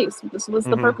this case. This was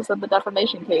the purpose of the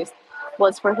defamation case,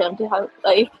 was for him to have,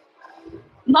 like,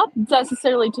 not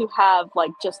necessarily to have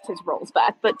like just his roles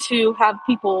back, but to have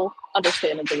people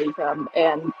understand and believe him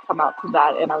and come out to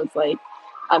that. And I was like,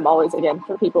 I'm always, again,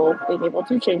 for people being able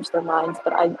to change their minds,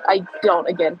 but I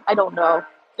don't know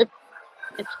if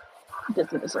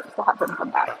Disney deserves to have him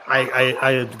come back.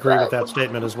 I agree with that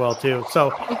statement as well too.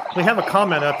 So we have a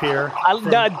comment up here.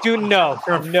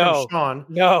 From Sean.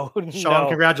 No. Sean,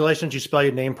 congratulations! You spell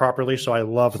your name properly, so I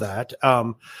love that.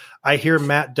 I hear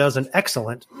Matt does an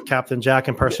excellent Captain Jack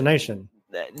impersonation.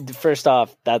 First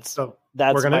off, that's we're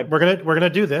gonna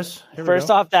do this.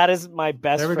 First off, that is my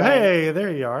best friend. Hey,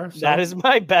 there you are. That is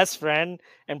my best friend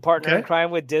and partner in crime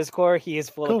with Discord. He is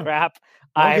full of crap.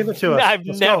 Give it to us. I've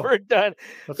never done.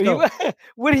 Let's go.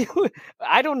 What do you?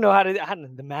 I don't know how to.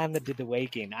 The man that did the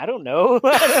waking. I don't know.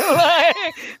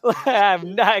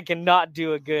 I cannot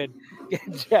do a good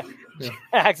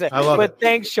accent. I love it. But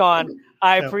thanks, Sean.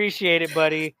 I appreciate it,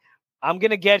 buddy. I'm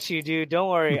gonna get you, dude. Don't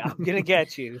worry. I'm gonna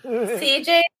get you.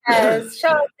 CJ says,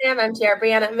 Sean, Sam, MTR,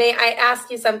 Brianna, may I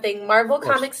ask you something? Marvel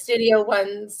Comics Studio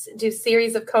ones do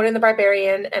series of Conan the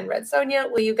Barbarian and Red Sonja.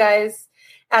 Will you guys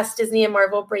ask Disney and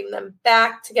Marvel bring them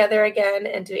back together again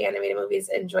and do animated movies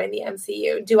and join the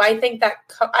MCU? Do I think that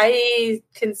I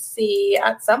can see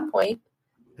at some point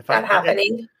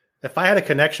happening? If I had a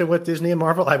connection with Disney and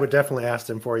Marvel, I would definitely ask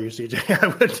them for you, CJ. I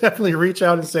would definitely reach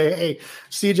out and say, "Hey,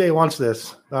 CJ wants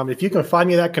this. If you can find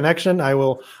me that connection, I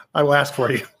will ask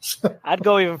for you." I'd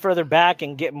go even further back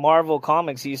and get Marvel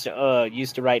Comics used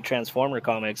to write Transformer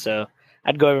comics, so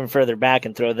I'd go even further back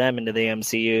and throw them into the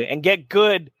MCU and get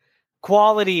good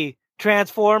quality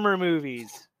Transformer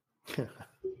movies.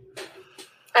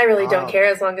 I really don't care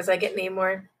as long as I get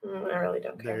Namor. I really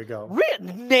don't care. There you go.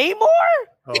 Namor?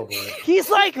 Oh boy. He's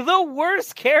like the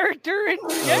worst character in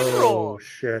general. Oh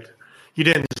shit. You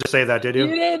didn't just say that, did you?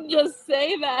 You didn't just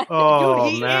say that. Oh,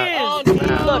 dude, he Matt. is. Oh,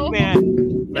 no. Look,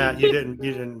 man. Matt, you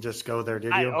didn't just go there,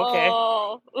 did you? Okay.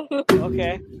 Oh.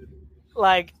 Okay.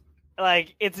 Like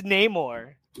it's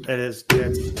Namor. It is.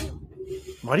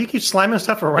 Why do you keep slamming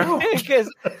stuff around? Because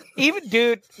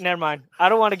dude, never mind. I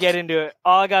don't want to get into it.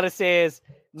 All I gotta say is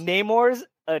Namor's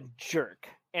a jerk,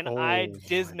 and I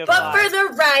Disney. But for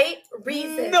the right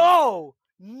reason. No.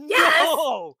 Yes.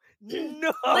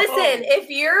 No. Listen, if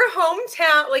your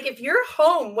hometown, like if your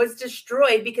home was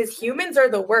destroyed because humans are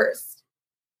the worst,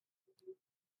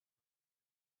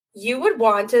 you would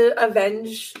want to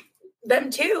avenge them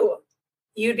too.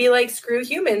 You'd be like, screw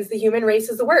humans. The human race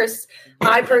is the worst.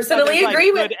 I personally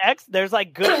agree with there's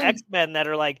like good X-Men that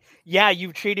are like, yeah,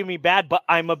 you've treated me bad, but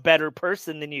I'm a better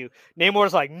person than you.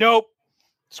 Namor's like, nope,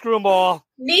 screw them all.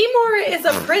 Namor is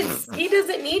a prince. He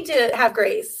doesn't need to have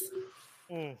grace.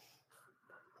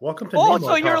 Welcome to Namor.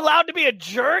 So you're allowed to be a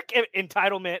jerk?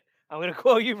 Entitlement. I'm going to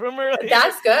quote you from earlier.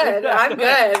 That's good. I'm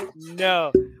good.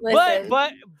 No. Listen.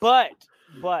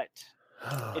 But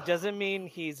it doesn't mean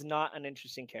he's not an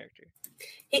interesting character.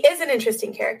 He is an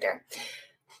interesting character.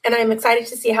 And I'm excited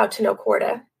to see how Tenoch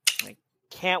Huerta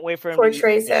can't wait for him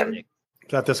portrays him. Is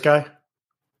that this guy?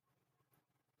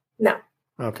 No.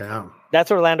 Okay.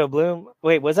 That's Orlando Bloom.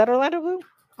 Wait, was that Orlando Bloom?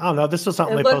 I don't know. This was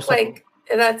something It they looks posted. like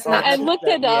that's not. I looked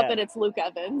it up, and it's Luke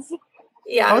Evans.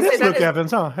 Yeah. Oh, it is Luke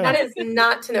Evans. Oh, hey. That is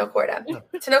not Tenoch Huerta.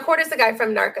 Tenoch Huerta is the guy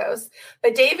from Narcos.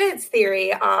 But David's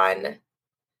theory on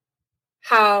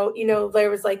how,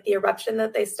 there was like the eruption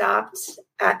that they stopped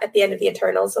at the end of the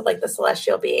Eternals of like the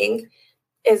celestial being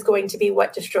is going to be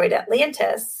what destroyed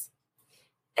Atlantis.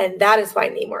 And that is why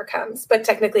Namor comes. But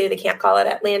technically they can't call it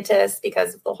Atlantis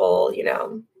because of the whole,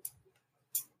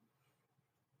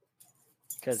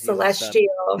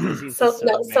 celestial.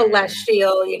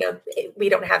 Celestial, we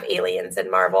don't have aliens in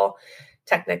Marvel,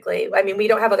 technically. I mean, we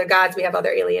don't have other gods. We have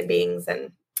other alien beings.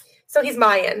 And so he's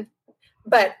Mayan.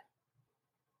 But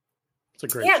it's a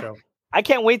great show. I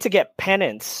can't wait to get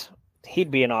Penance.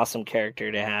 He'd be an awesome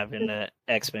character to have in the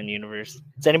X-Men universe.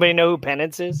 Does anybody know who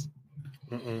Penance is?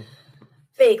 Mm-mm.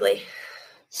 Vaguely.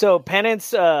 So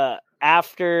Penance, it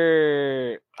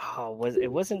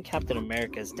wasn't Captain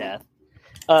America's death.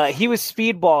 He was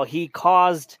Speedball. He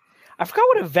caused, I forgot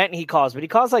what event he caused, but he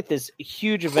caused like this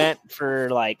huge event for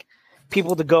like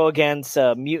people to go against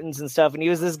mutants and stuff. And he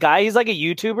was this guy. He's like a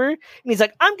YouTuber, and he's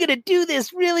like, I'm gonna do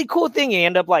this really cool thing. And he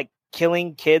ended up like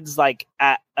killing kids like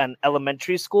at an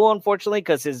elementary school, unfortunately,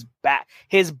 because his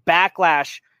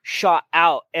backlash shot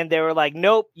out, and they were like,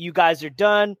 nope, you guys are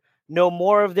done. No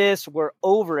more of this. We're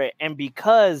over it. And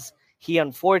because he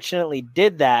unfortunately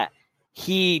did that,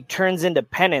 he turns into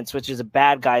Penance, which is a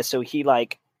bad guy. So he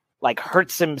like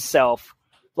hurts himself.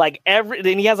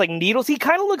 Then he has like needles. He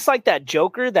kind of looks like that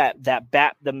Joker, that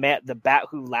bat, the bat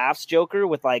who laughs Joker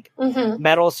with like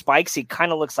metal spikes. He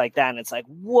kind of looks like that, and it's like,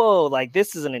 whoa, like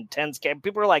this is an intense game.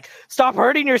 People are like, stop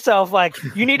hurting yourself. Like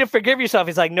you need to forgive yourself.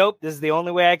 He's like, nope, this is the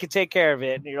only way I can take care of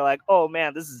it. And you're like, oh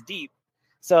man, this is deep.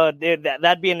 So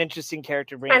that'd be an interesting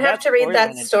character. I'd have to read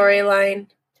that storyline.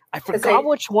 I forgot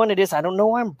which one it is. I don't know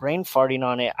why I'm brain farting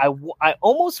on it. I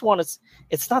almost want to.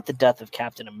 It's not the death of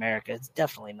Captain America. It's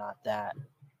definitely not that.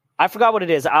 I forgot what it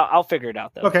is. I'll figure it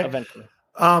out though. Okay. Eventually.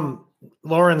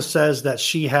 Lauren says that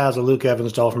she has a Luke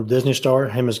Evans doll from Disney Store.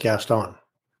 Him as Gaston.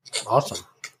 Awesome.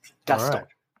 Gaston. Right.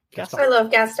 Gaston. I love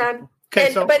Gaston.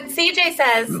 Okay, But CJ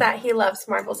says that he loves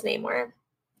Marvel's Namor.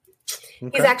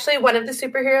 Okay. He's actually one of the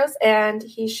superheroes, and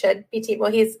he should be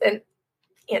he's an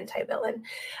anti-villain,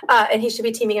 and he should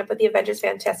be teaming up with the Avengers,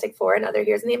 Fantastic Four, and other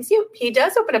heroes in the MCU. He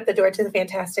does open up the door to the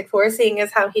Fantastic Four, seeing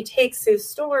as how he takes Sue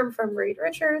Storm from Reed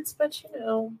Richards, but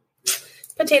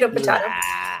potato.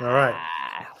 All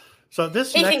right. So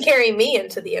he can carry me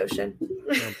into the ocean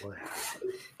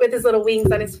with his little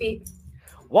wings on his feet.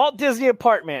 Walt Disney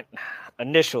apartment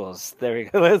initials. There we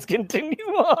go. Let's continue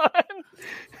on.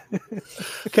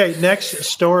 Okay, next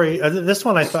story. This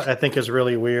one I think is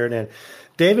really weird, and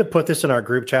David put this in our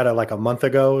group chat like a month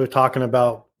ago. We were talking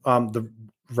about the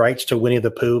rights to Winnie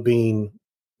the Pooh being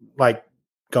like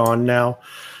gone now.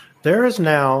 There is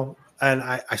now, and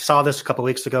I saw this a couple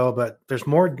weeks ago, but there's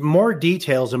more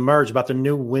details emerge about the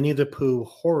new Winnie the Pooh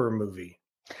horror movie.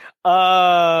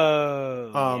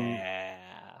 Yeah.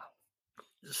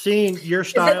 Seeing your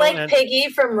style. Is it like Piggy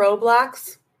from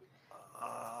Roblox?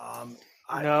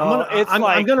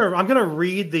 I'm gonna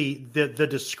read the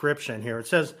description here. It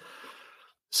says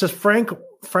Frank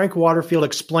Waterfield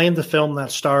explained the film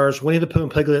that stars Winnie the Pooh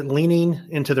and Piglet leaning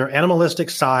into their animalistic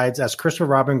sides as Christopher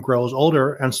Robin grows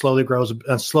older and slowly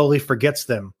forgets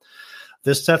them.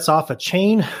 This sets off a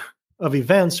chain of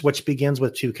events which begins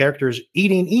with two characters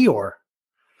eating Eeyore.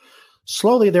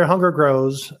 Slowly their hunger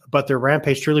grows, but their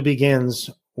rampage truly begins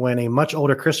when a much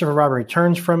older Christopher Robin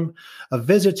returns from a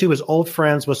visit to his old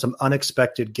friends with some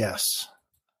unexpected guests.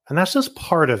 And that's just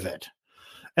part of it.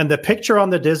 And the picture on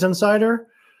the Diz Insider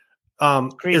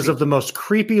is of the most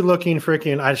creepy looking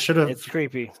freaking. It's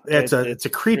creepy. It's a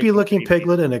creepy looking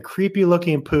Piglet and a creepy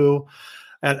looking Pooh.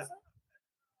 And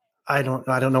I don't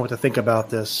know what to think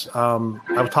about this. I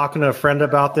was talking to a friend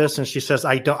about this, and she says,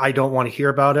 I don't want to hear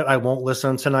about it. I won't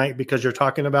listen tonight because you're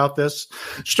talking about this.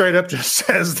 Straight up just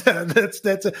says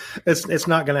that it's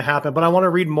not going to happen. But I want to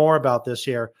read more about this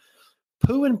here.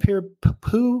 Pooh and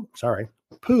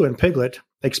Piglet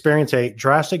experience a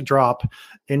drastic drop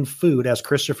in food as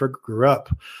Christopher grew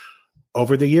up.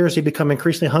 Over the years, he became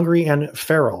increasingly hungry and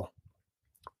feral.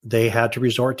 They had to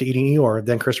resort to eating Eeyore.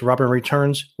 Then Christopher Robin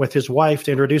returns with his wife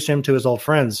to introduce him to his old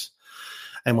friends.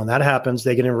 And when that happens,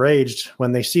 they get enraged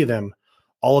when they see them.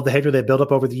 All of the hatred they built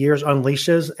up over the years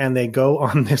unleashes, and they go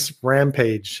on this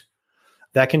rampage.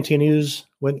 That continues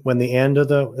when they end up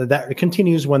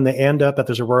at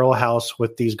this royal house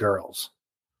with these girls.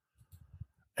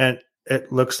 And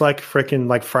it looks like freaking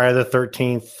like Friday the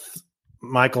 13th.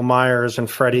 Michael Myers and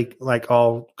Freddy looks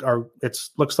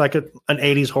like an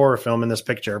 80s horror film in this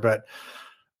picture. But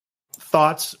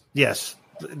thoughts? Yes.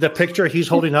 The picture he's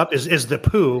holding up is the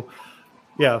Pooh.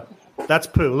 Yeah, that's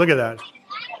Pooh. Look at that.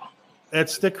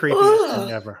 It's the creepiest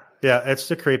thing ever. Yeah, it's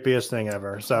the creepiest thing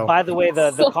ever. So, by the way,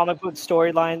 the comic book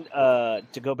storyline,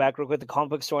 to go back real quick, the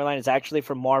comic book storyline is actually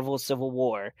from Marvel Civil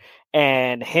War,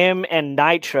 and him and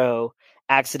Nitro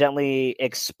accidentally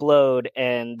explode,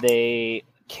 and they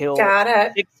kill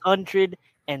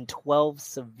 612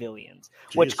 civilians,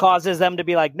 which causes them to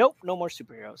be like, nope, no more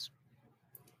superheroes.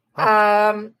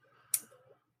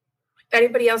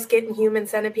 Anybody else getting Human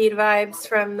Centipede vibes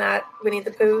from that Winnie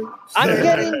the Pooh? I'm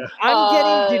getting.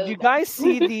 Did you guys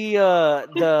see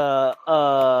the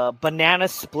Banana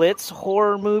Splits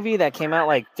horror movie that came out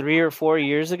like 3 or 4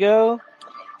 years ago?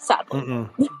 Sadly.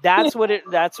 That's what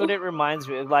it reminds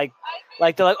me of. Like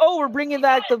they're like, oh, we're bringing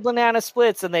back the Banana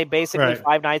Splits, and they basically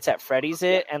Five Nights at Freddy's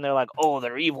it, and they're like, oh,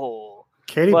 they're evil.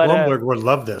 Katie Bloomberg would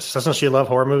love this. Doesn't she love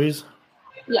horror movies?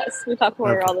 Yes, we talk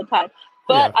horror all the time.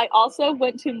 But I also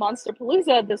went to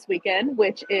Monsterpalooza this weekend,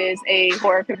 which is a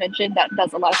horror convention that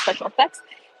does a lot of special effects.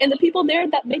 and the people there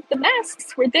that make the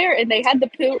masks were there, and they had the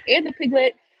Pooh and the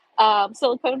Piglet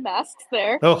silicone masks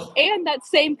there. Oh. And that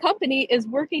same company is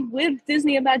working with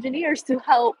Disney Imagineers to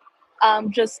help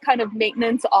just kind of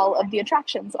maintenance all of the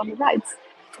attractions on the rides.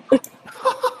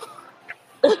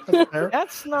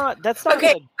 That's not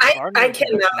Okay, really I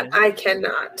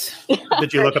cannot.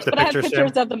 Did you look up the But I have pictures,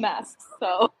 pictures Sam? of the masks,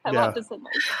 so I Yeah. have to send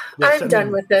those. Yes, I'm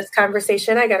done with this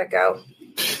conversation. I gotta go.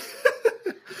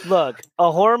 Look,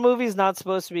 a horror movie is not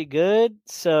supposed to be good,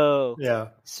 so Yeah.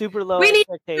 super low Winnie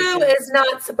expectations. Pooh is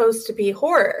not supposed to be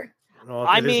horror. Well,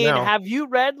 I it is mean, now. have you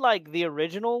read like the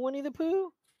original Winnie the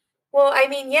Pooh? Well, I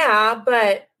mean, yeah,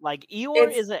 but Like Eeyore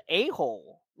It's- is an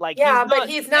a-hole. Like yeah, he's but not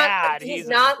he's not. bad, He's a-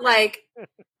 not like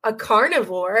a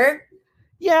carnivore.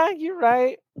 Yeah, you're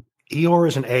right. Eeyore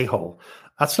is an a-hole.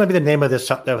 That's going to be the name of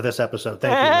this episode.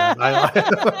 Thank you,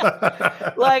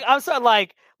 man. Like I'm sorry,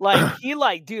 like he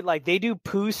like dude, like they do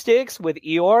poo sticks with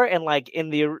Eeyore, and like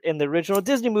in the original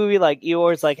Disney movie, like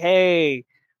Eeyore's like, hey,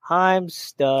 I'm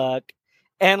stuck.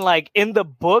 And like in the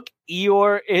book,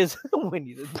 Eeyore is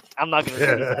Winnie. I'm not gonna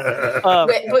read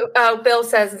that. Bill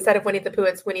says instead of Winnie the Pooh,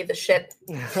 it's Winnie the Shit.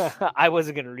 I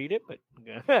wasn't gonna read it, but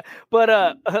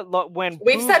when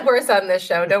We've Pooh- said worse on this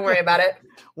show. Don't worry about it.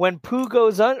 when Pooh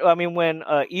goes on, I mean when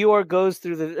Eeyore goes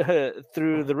through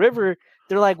the river,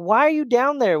 they're like, "Why are you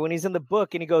down there?" When he's in the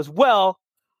book, and he goes, "Well,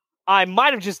 I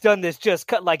might have just done this just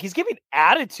cut." Like he's giving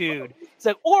attitude. It's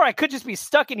like, or I could just be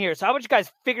stuck in here. So how about you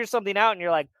guys figure something out? And you're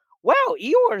like, wow,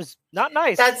 Eeyore's not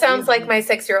nice. That sounds like my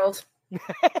 6-year-old.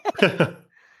 He's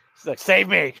like, save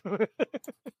me.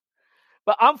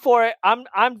 But I'm for it. I'm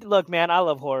look, man, I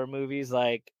love horror movies.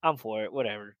 Like, I'm for it.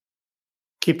 Whatever.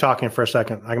 Keep talking for a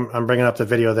second. I'm bringing up the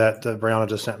video that Brianna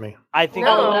just sent me. I think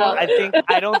No.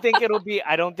 I don't think it'll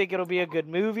be a good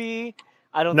movie.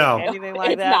 I don't No. think anything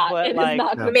like It's that. not. But It is like,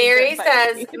 not No. gonna be Mary good by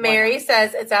says any means.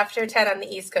 it's after 10 on the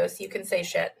East Coast. You can say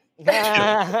shit.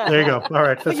 There you go. All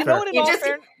right, But that's you know fair. what? In You all just-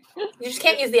 fairness, You just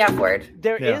can't use the F word.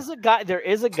 There Yeah. is a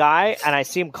guy, and I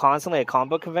see him constantly at comic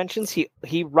book conventions.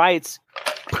 He writes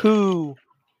poo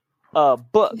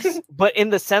books, but in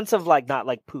the sense of like not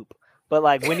like poop, but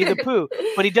like Winnie the Pooh.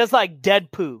 But he does like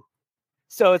dead poo.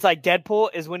 So it's like Deadpool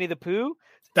is Winnie the Pooh.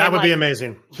 That and, would be like,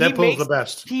 amazing. he Deadpool's makes- the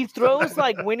best. He throws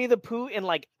like Winnie the Pooh in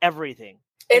like everything.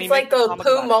 And he It's like makes a the comic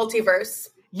Pooh about it. multiverse.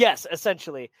 Yes,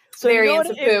 essentially. So you know Variants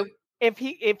what? of Pooh. If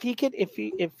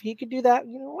he could do that,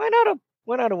 you know,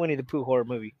 why not a Winnie the Pooh horror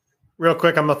movie? Real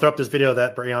quick, I'm gonna throw up this video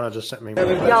that Brianna just sent me.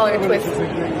 Y'all are twisted.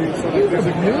 There's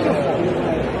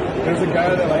a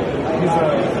guy that he's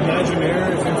an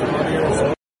Imagineer. His name's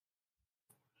Javier.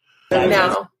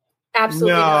 No.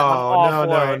 Absolutely not. all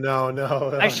for it.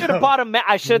 No. I should have bought a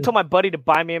I should have told my buddy to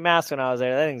buy me a mask when I was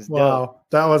there. That thing's dope. Wow,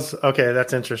 that was okay.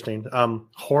 That's interesting.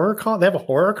 Horror con? They have a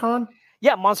horror con?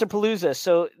 Yeah, Monster Palooza.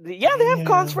 So they have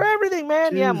cons for everything,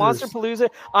 man. Yeah, Jesus. Monster Palooza.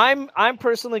 I'm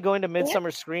personally going to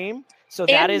Midsummer Scream. So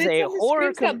that And is a Midsummer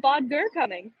horror. Scream's got Bob Gurr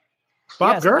coming.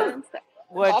 Bob Yes. Gurr?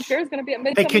 Which, Bob Gurr is going to be at Hey,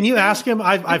 Midsummer can you Scream. ask him?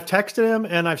 I've texted him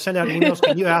and I've sent out emails.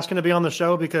 Can you ask him to be on the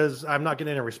show because I'm not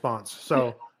getting a response?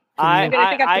 So I I'm going to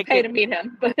think I have to pay could- to meet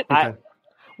him. But I-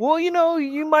 well, you know,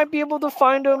 you might be able to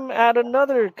find him at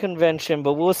another convention,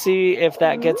 but we'll see if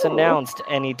that gets announced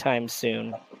anytime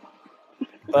soon.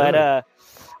 But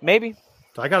maybe.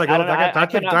 I gotta go. I don't know.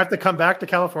 Do I have to come back to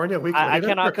California a week I later?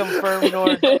 cannot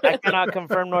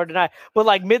confirm nor deny. But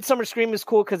like Midsummer Scream is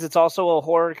cool because it's also a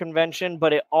horror convention,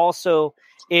 but it also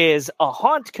is a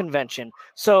haunt convention.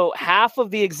 So half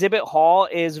of the exhibit hall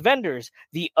is vendors.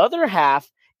 The other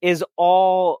half is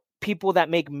all people that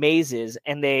make mazes,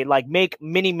 and they like make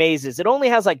mini mazes. It only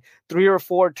has like 3 or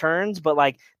 4 turns, but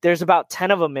like there's about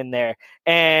 10 of them in there.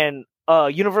 And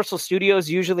Universal Studios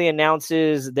usually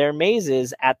announces their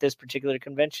mazes at this particular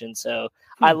convention. So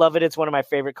I love it. It's one of my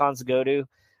favorite cons to go to.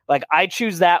 Like I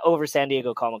choose that over San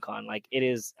Diego Comic-Con. Like it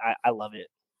is, I love it.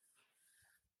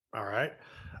 All right.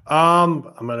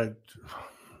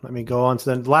 Let me go on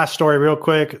to the last story real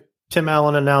quick. Tim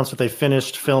Allen announced that they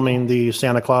finished filming the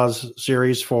Santa Claus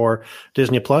series for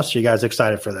Disney Plus. You guys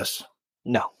excited for this?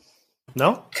 No.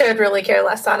 No? Could really care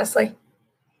less, honestly.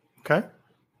 Okay.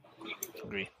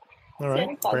 Agree. All right.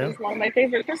 Santa Claus Brian? is one of my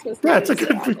favorite Christmas Yeah, it's a movies,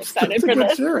 good, so I'm excited it's a for good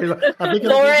this. series. I think it'll be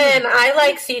Lauren, good. I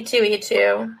like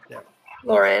C2E2. Yeah.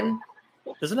 Lauren.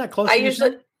 Isn't that close I to you,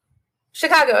 usually Sam?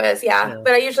 Chicago is, yeah. Yeah.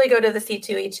 But I usually go to the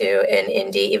C2E2 in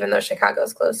Indy, even though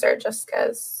Chicago's closer, just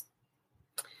because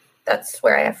that's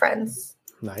where I have friends.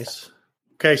 Nice.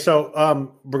 Okay, so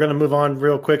we're going to move on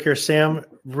real quick here. Sam,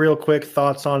 real quick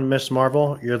thoughts on Miss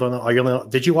Marvel.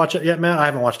 Did you watch it yet, Matt? I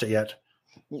haven't watched it yet.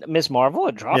 Miss Marvel,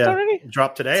 it dropped Yeah. already? It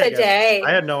dropped today. I guess. Today.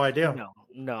 I had no idea.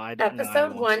 No, I didn't.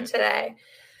 Episode 1 today.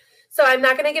 So I'm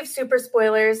not going to give super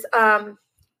spoilers,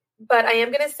 but I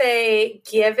am going to say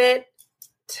give it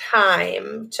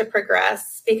time to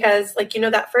progress because, like,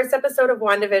 that first episode of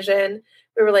WandaVision,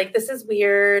 we were like, this is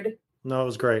weird. No, it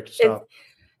was great. Stop.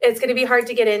 It's going to be hard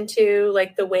to get into,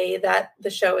 like, the way that the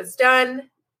show is done.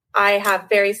 I have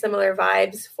very similar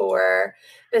vibes for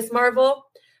Ms. Marvel,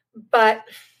 but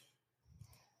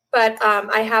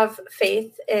I have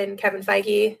faith in Kevin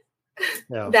Feige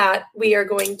that we are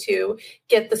going to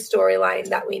get the storyline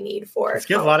that we need for. It's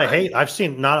getting a lot of hate. I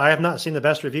have not seen the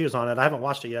best reviews on it. I haven't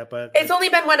watched it yet, but it's only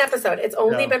been one episode. And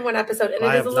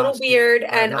it is a little weird.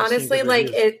 And honestly,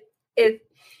 like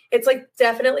it's like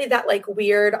definitely that like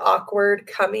weird, awkward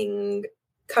coming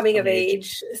of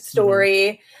age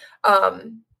story.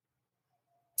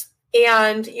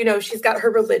 And, she's got her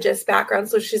religious background.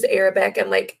 So she's Arabic and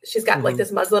like, she's got like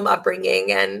this Muslim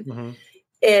upbringing and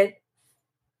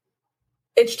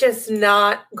it's just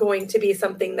not going to be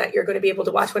something that you're going to be able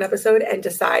to watch one episode and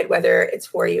decide whether it's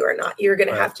for you or not. You're going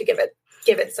to have to give it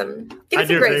some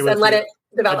grace and let it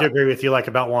develop. I do agree with you. Like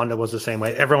about Wanda was the same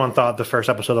way. Everyone thought the first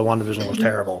episode of WandaVision was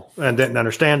terrible and didn't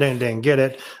understand it and didn't get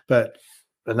it. And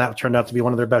that turned out to be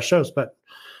one of their best shows, but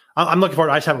I'm looking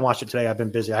forward. I just haven't watched it today. I've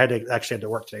been busy. I had to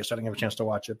work today, so I didn't have a chance to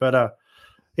watch it. But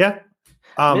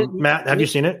Matt, have you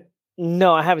seen it?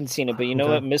 No, I haven't seen it. But you know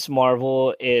what? Ms.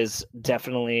 Marvel is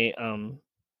definitely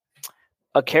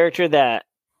a character that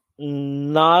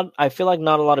I feel like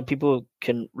not a lot of people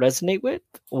can resonate with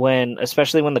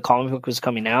especially when the comic book was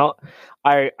coming out.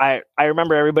 I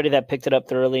remember everybody that picked it up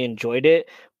thoroughly enjoyed it,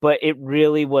 but it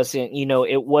really wasn't,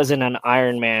 it wasn't an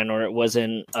Iron Man or it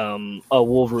wasn't a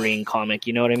Wolverine comic.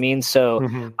 You know what I mean?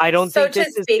 So I don't think to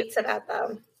speak to that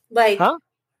though,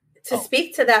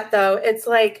 speak to that though, it's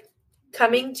like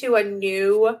coming to a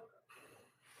new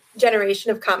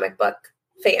generation of comic book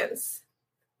fans.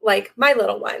 Like my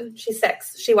little one, she's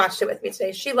 6. She watched it with me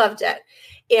today. She loved it.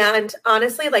 And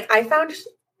honestly, like I found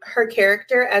her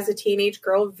character as a teenage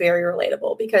girl very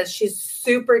relatable because she's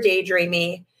super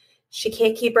daydreamy. She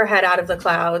can't keep her head out of the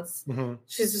clouds.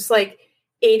 She's just like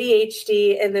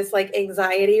ADHD and this like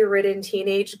anxiety ridden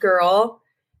teenage girl.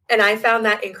 And I found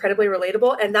that incredibly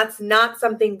relatable. And that's not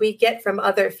something we get from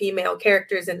other female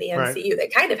characters in the MCU. They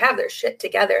kind of have their shit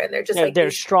together and they're just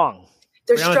they're strong.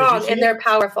 They're strong and they're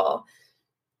powerful.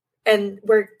 And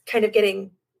we're kind of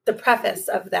getting the preface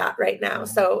of that right now.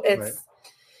 So it's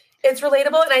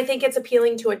relatable. And I think it's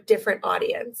appealing to a different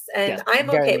audience. And I'm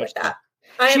okay with that.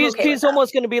 She's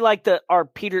almost going to be like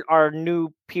our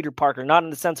new Peter Parker, not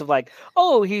in the sense of like,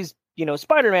 oh, he's,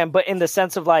 Spider-Man, but in the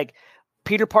sense of like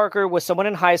Peter Parker was someone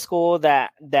in high school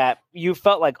that you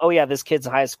felt like, oh yeah, this kid's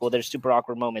in high school. There's super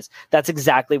awkward moments. That's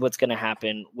exactly what's going to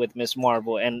happen with Ms.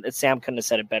 Marvel. And Sam couldn't have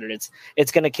said it better.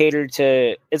 It's going to cater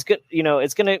to, it's good.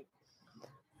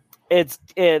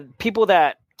 People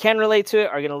that can relate to it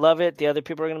are going to love it. The other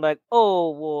people are going to be like, oh,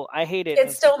 well, I hate it.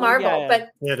 It's still Marvel,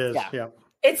 but it is. Yeah.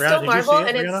 It's still Marvel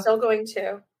and it's still going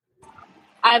to.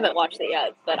 I haven't watched it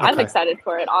yet, but I'm excited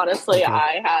for it. Honestly,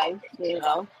 I have,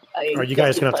 Are you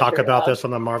guys going to talk about this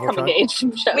on the Marvel show?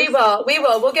 We will.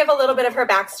 We'll give a little bit of her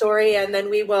backstory and then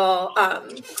we will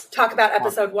talk about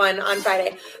episode 1 on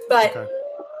Friday. But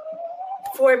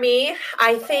for me,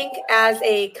 I think as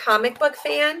a comic book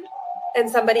fan, and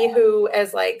somebody who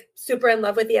is like super in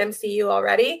love with the MCU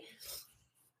already,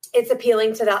 it's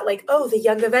appealing to that, like, oh, the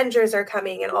Young Avengers are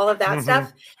coming and all of that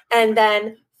stuff. And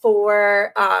then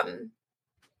for,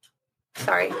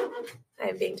 sorry, I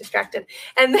am being distracted.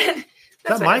 And then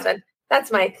that's Mike. That's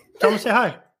Mike. Tell him to say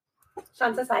hi.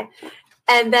 Sean says hi.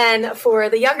 And then for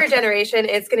the younger generation,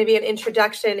 it's going to be an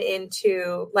introduction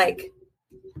into like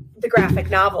the graphic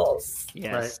novels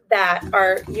that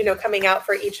are, coming out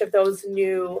for each of those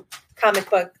new comic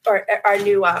book or our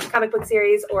new comic book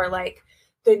series or like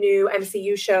the new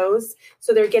MCU shows.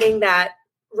 So they're getting that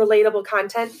relatable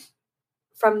content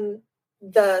from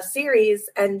the series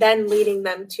and then leading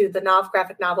them to the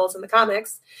graphic novels and the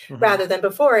comics rather than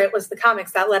before it was the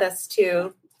comics that led us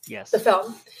to the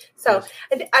film. So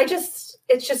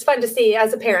it's just fun to see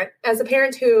as a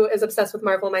parent who is obsessed with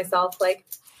Marvel myself, like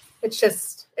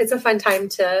it's a fun time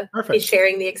to be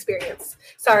sharing the experience.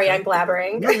 Sorry, I'm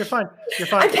blabbering. No, you're fine.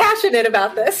 I'm passionate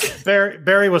about this.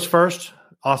 Barry was first.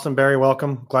 Awesome, Barry.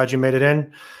 Welcome. Glad you made it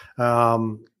in.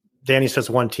 Danny says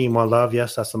one team, one love.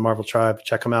 Yes, that's the Marvel Tribe.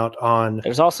 Check them out on.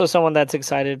 There's also someone that's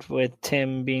excited with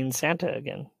Tim being Santa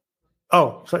again.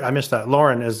 Oh, sorry, I missed that.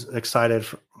 Lauren is excited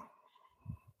for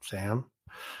Sam.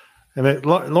 I mean,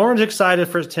 Lauren's excited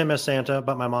for Tim as Santa,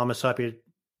 but my mom is happy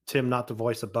Tim not to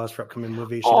voice a Buzz for upcoming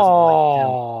movies. She doesn't like him.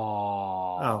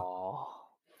 Oh.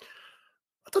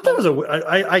 thought that was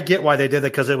I get why they did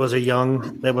it because it was for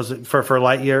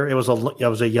Lightyear. It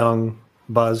was a young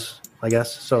Buzz, I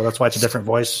guess. So that's why it's a different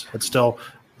voice. It's still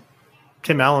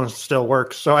Tim Allen still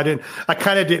works. So I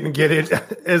kind of didn't get it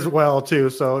as well too.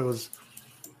 So it was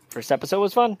first episode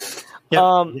was fun.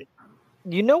 Yeah.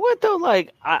 You know what though?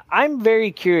 Like I'm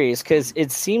very curious because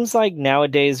it seems like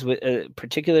nowadays,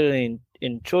 particularly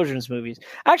in children's movies,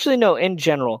 actually no, in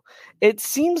general, it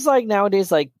seems like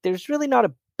nowadays like there's really not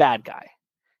a bad guy.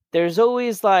 There's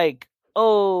always like,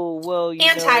 oh well,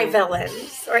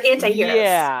 anti-villains or anti-heroes.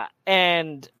 Yeah,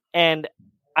 and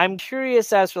I'm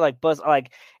curious as for like Buzz,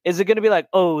 like is it going to be like,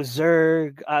 oh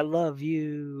Zurg, I love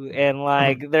you, and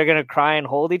like they're going to cry and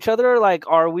hold each other, or like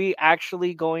are we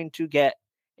actually going to get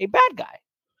a bad guy?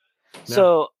 Yeah.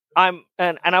 So I'm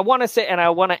and I want to say, and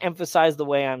I want to emphasize the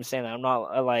way I'm saying that. I'm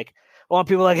not like I want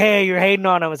people like, hey, you're hating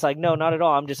on him. It's like, no, not at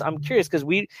all. I'm curious because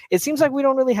it seems like we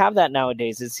don't really have that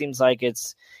nowadays. It seems like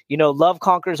it's, love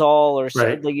conquers all, or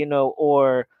certainly,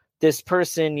 or this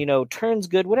person, turns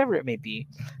good, whatever it may be.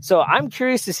 So I'm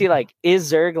curious to see, like, is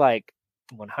Zurg like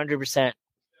 100%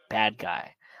 bad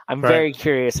guy? I'm very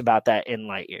curious about that in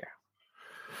Lightyear.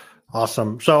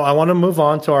 Awesome. So I want to move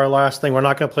on to our last thing. We're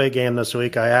not going to play a game this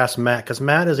week. I asked Matt because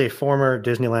Matt is a former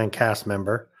Disneyland cast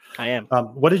member. I am.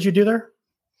 What did you do there?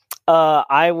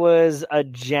 I was a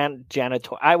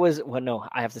janitor. I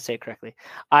have to say it correctly.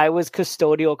 I was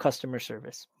custodial customer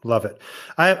service. Love it.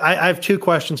 I have two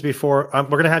questions before. We're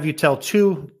going to have you tell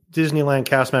two Disneyland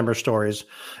cast member stories,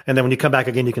 and then when you come back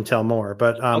again, you can tell more.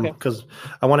 But because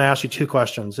I want to ask you two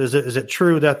questions. Is it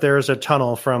true that there's a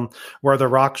tunnel from where the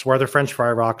French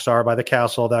fry rocks are by the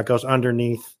castle that goes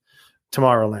underneath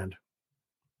Tomorrowland?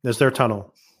 Is there a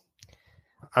tunnel?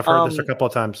 I've heard this a couple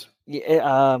of times.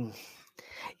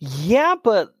 Yeah,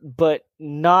 but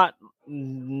not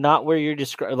where you're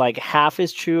describing. Like half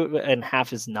is true and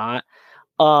half is not.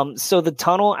 So the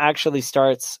tunnel actually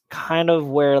starts kind of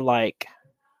where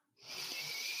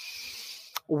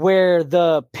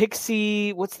the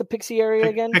Pixie. What's the Pixie area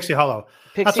again? Pixie Hollow.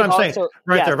 That's what I'm saying. So,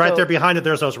 right there behind it.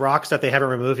 There's those rocks that they haven't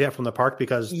removed yet from the park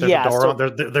because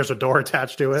there's a door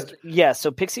attached to it. Yeah. So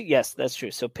Pixie. Yes, that's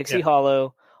true. So Pixie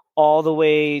Hollow, all the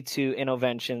way to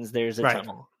Innoventions. There's a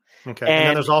tunnel. Okay, and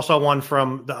then there's also one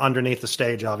from the underneath the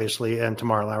stage, obviously, and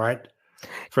Tomorrowland, right?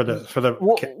 For the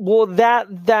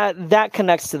that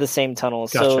connects to the same tunnel.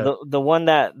 Gotcha. So the one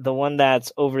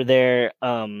that's over there,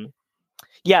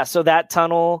 so that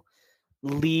tunnel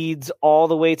leads all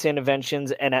the way to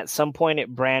Innoventions, and at some point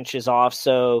it branches off.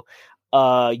 So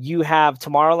you have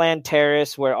Tomorrowland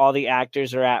Terrace where all the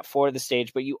actors are at for the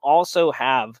stage, but you also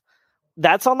have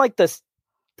that's on like this.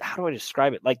 How do I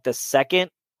describe it? Like the second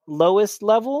lowest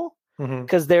level,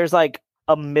 because there's like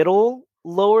a middle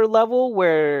lower level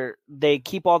where they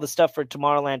keep all the stuff for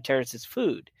Tomorrowland Terrace's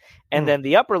food, and then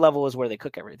the upper level is where they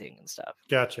cook everything and stuff.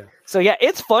 Gotcha. So yeah,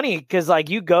 it's funny because like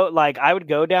I would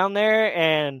go down there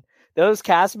and those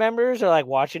cast members are like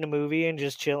watching a movie and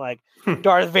just chill, like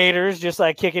Darth Vader's just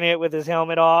like kicking it with his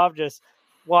helmet off, just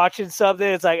watching something.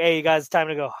 It's like, hey, you guys, it's time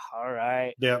to go. All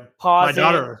right. Yeah. Pause.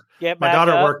 My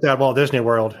daughter worked at Walt Disney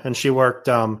World, and she worked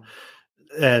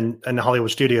in Hollywood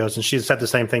Studios, and she said the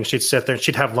same thing. She'd sit there and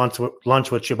she'd have lunch with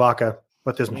Chewbacca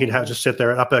with his. He'd have just sit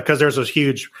there up because there's this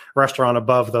huge restaurant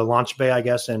above the launch bay, I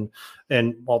guess, in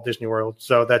Walt Disney World.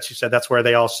 So she said that's where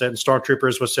they all sit. And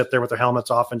stormtroopers would sit there with their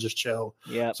helmets off and just chill.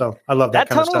 Yeah. So I love that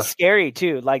kind of stuff. That tunnel is scary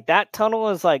too. Like that tunnel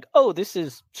is like, oh, this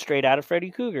is straight out of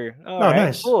Freddy Krueger. All right,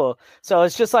 nice. Cool. So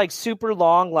it's just like super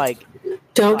long. Like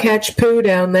don't catch poo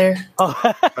down there.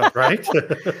 Oh. Right.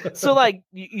 So like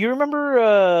you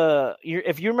remember,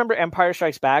 if you remember Empire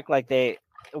Strikes Back, like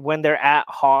when they're at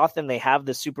Hoth and they have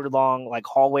the super long like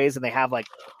hallways and they have like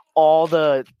all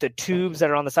the tubes that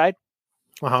are on the side.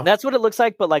 That's what it looks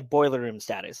like, but like boiler room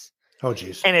status. Oh,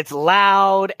 geez. And it's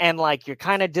loud and like you're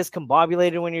kind of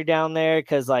discombobulated when you're down there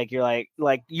because like you're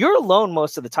like you're alone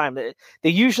most of the time. They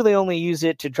usually only use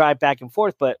it to drive back and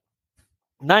forth, but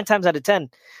 9 times out of 10,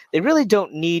 they really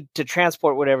don't need to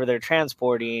transport whatever they're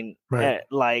transporting. Right.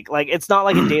 Like it's not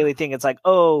like a daily thing. It's like,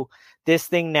 oh, this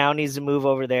thing now needs to move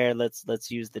over there. Let's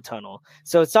use the tunnel.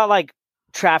 So it's not like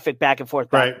traffic back and forth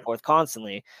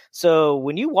constantly. So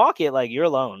when you walk it, like you're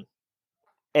alone.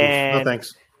 And no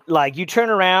thanks. Like you turn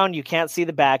around, you can't see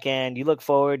the back end. You look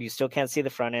forward, you still can't see the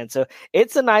front end. So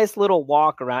it's a nice little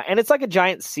walk around, and it's like a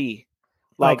giant C.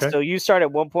 So you start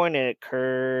at one point and it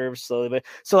curves slowly, but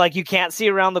so like you can't see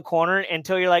around the corner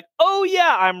until you're like, oh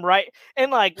yeah, I'm right.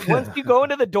 And like once you go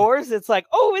into the doors, it's like,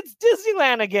 oh, it's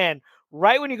Disneyland again.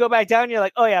 Right when you go back down, you're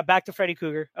like, oh yeah, back to Freddy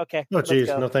Krueger. Okay. Oh geez,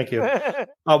 no, thank you.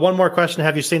 One more question: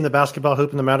 have you seen the basketball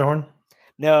hoop in the Matterhorn?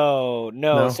 No.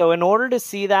 No? So in order to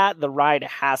see that, the ride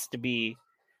has to be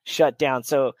shut down.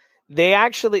 So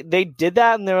they did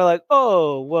that, and they were like,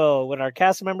 oh, well, when our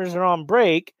cast members are on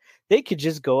break, they could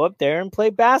just go up there and play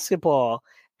basketball.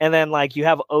 And then like you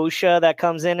have OSHA that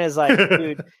comes in as like,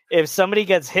 dude, if somebody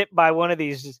gets hit by one of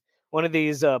these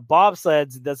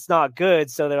bobsleds, that's not good.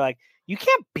 So they're like, you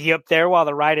can't be up there while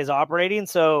the ride is operating.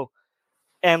 So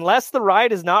unless the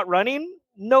ride is not running,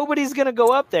 nobody's going to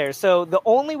go up there. So the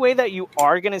only way that you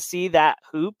are going to see that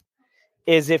hoop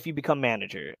is if you become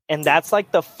manager. And that's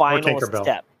like the final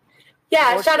step.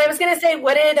 Yeah, Sean, I was going to say,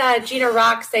 what did Gina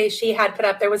Rock say she had put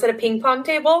up there? Was it a ping pong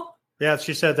table? Yeah,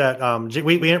 she said that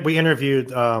we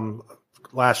interviewed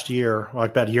last year,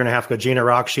 like about a year and a half ago, Gina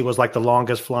Rock. She was like the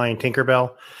longest flying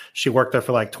Tinkerbell. She worked there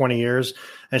for like 20 years.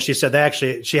 And she said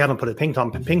she hadn't put a ping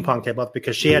pong table up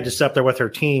because she had to sit up there with her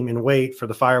team and wait for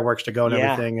the fireworks to go and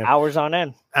everything. And hours on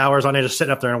end, just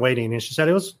sitting up there and waiting. And she said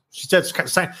it's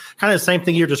kind of the same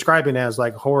thing you're describing as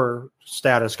like horror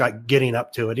status, like getting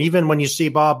up to it. Even when you see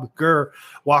Bob Gurr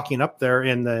walking up there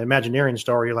in the Imagineering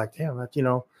story, you're like, damn,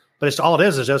 that, but it's all it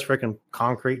is just freaking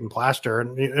concrete and plaster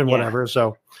and whatever.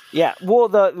 So, yeah. Well,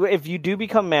 if you do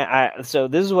become so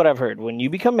this is what I've heard. When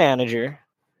you become manager,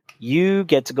 you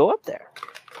get to go up there,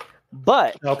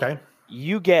 but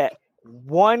you get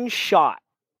one shot.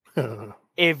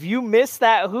 If you miss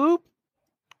that hoop,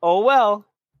 oh well.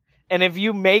 And if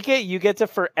you make it, you get to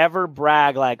forever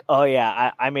brag like, oh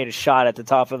yeah, I made a shot at the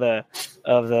top of the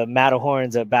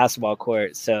Matterhorns at basketball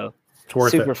court. So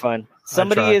it's super fun.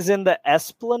 Somebody is in the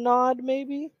Esplanade,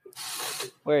 maybe.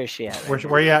 Where is she at? Right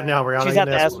where are you at now? She's at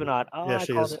the Esplanade. Oh, yeah,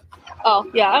 she is.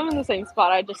 Oh yeah, I'm in the same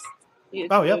spot. I just.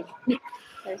 Oh yep.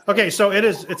 Okay, so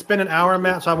it's been an hour,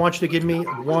 Matt. So I want you to give me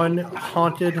one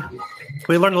haunted.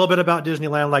 We learned a little bit about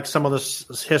Disneyland, like some of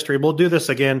this history. We'll do this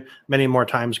again many more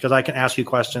times because I can ask you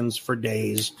questions for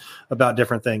days about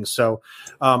different things. So,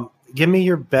 give me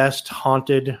your best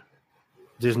haunted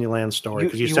Disneyland story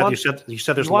because you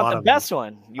said there's a lot of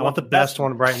them. I want the best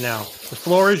one right now. The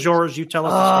floor is yours. You tell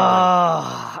us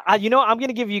the story. I'm going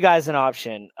to give you guys an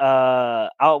option.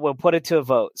 We'll put it to a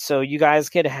vote. So you guys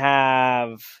could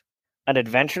have an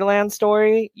Adventureland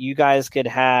story. You guys could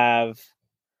have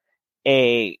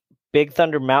a Big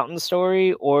Thunder Mountain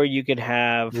story, or you could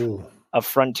have a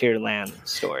Frontierland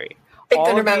story. Big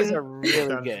Thunder Mountain are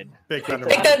really good. Big Thunder.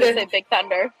 Big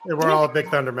Thunder. Yeah, we're all at Big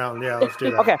Thunder Mountain. Yeah, let's do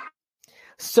that. Okay.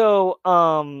 So,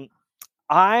 I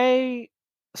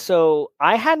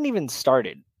hadn't even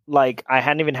started. Like, I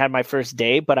hadn't even had my first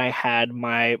day, but I had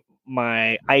my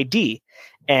ID.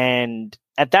 And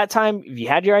at that time, if you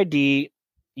had your ID,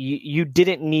 you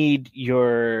didn't need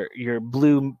your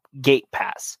blue gate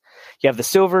pass. You have the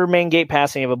silver main gate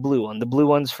pass and you have a blue one. The blue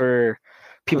one's for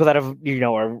people that have,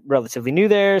 are relatively new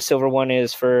there. Silver one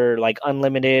is for like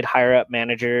unlimited higher up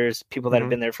managers, people that have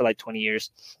been there for like 20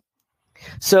 years.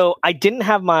 So I didn't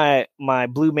have my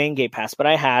blue main gate pass, but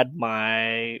I had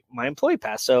my employee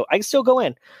pass. So I could still go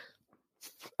in.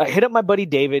 I hit up my buddy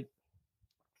David,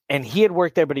 and he had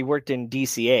worked there, but he worked in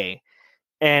DCA.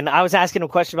 And I was asking him a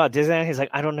question about Disneyland. He's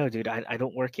like, I don't know, dude. I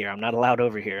don't work here. I'm not allowed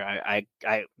over here. I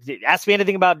ask me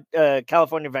anything about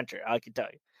California Adventure. I can tell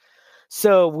you.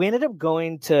 So we ended up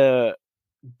going to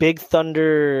Big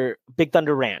Thunder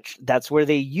Ranch. That's where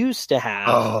they used to have.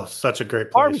 Oh, such a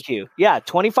great place. Barbecue. Yeah,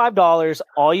 $25,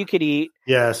 all you could eat.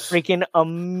 Yes. Freaking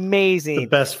amazing. The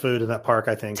best food in that park,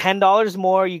 I think. $10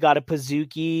 more, you got a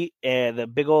Pizookie, and the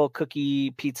big old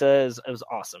cookie pizza. It was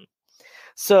awesome.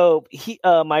 So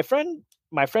my friend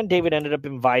David ended up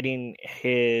inviting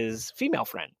his female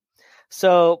friend.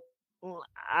 So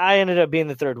I ended up being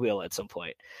the third wheel at some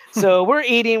point. So we're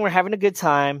eating, we're having a good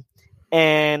time.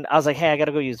 And I was like, hey, I got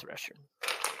to go use the restroom.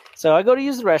 So I go to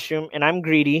use the restroom, and I'm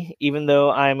greedy. Even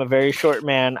though I'm a very short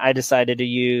man, I decided to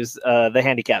use the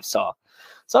handicap stall.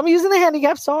 So I'm using the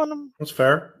handicap stall, and I'm That's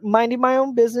fair. Minding my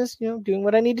own business, doing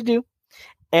what I need to do.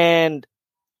 And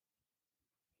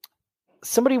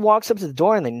somebody walks up to the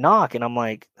door, and they knock, and I'm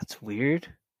like, that's weird.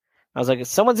 I was like,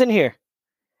 someone's in here.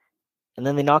 And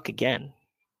then they knock again.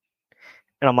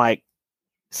 And I'm like,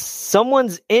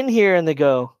 someone's in here, and they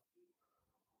go,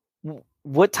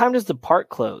 what time does the park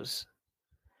close?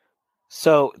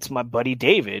 So it's my buddy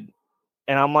David.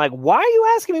 And I'm like, why are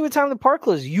you asking me what time the park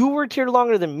closes? You worked here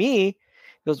longer than me. He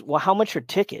goes, well, how much are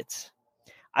tickets?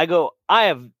 I go, I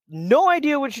have no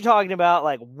idea what you're talking about.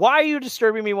 Like, why are you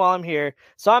disturbing me while I'm here?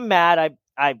 So I'm mad.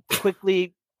 I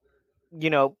quickly,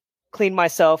 clean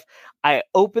myself. I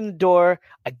open the door.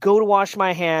 I go to wash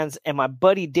my hands. And my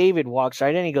buddy David walks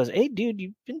right in. He goes, hey, dude,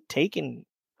 you've been taking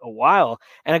a while.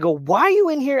 And I go, why are you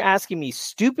in here asking me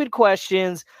stupid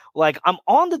questions? Like, I'm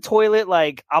on the toilet.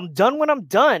 Like, I'm done when I'm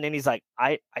done. And he's like,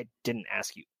 I didn't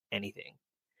ask you anything.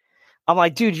 I'm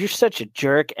like, dude, you're such a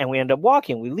jerk. And we end up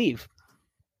walking. We leave.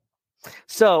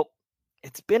 So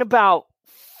it's been about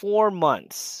 4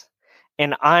 months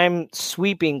and I'm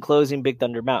sweeping closing Big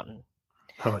Thunder Mountain.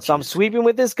 So I'm sweeping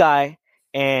with this guy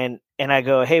and I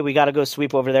go, hey, we got to go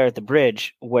sweep over there at the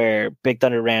bridge where Big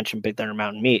Thunder Ranch and Big Thunder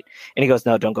Mountain meet. And he goes,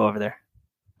 no, don't go over there.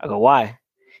 I go, why?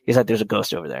 He's like, there's a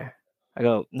ghost over there. I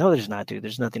go, no, there's not, dude.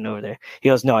 There's nothing over there. He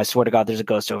goes, no, I swear to God, there's a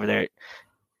ghost over there.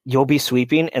 You'll be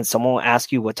sweeping and someone will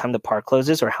ask you what time the park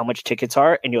closes or how much tickets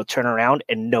are, and you'll turn around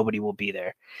and nobody will be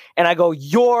there. And I go,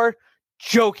 you're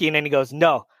joking. And he goes,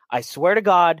 no, I swear to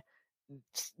God,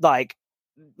 like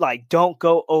don't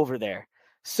go over there.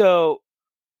 So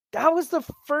that was the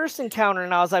first encounter,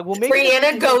 and I was like, well, maybe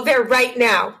Brianna, go there right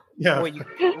now. Yeah.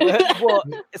 Well,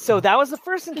 so that was the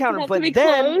first encounter, but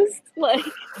then,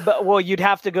 you'd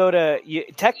have to go to.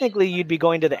 Technically, you'd be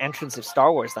going to the entrance of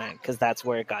Star Wars Land because that's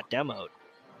where it got demoed.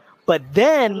 But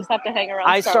then just have to hang around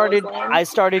I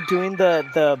started doing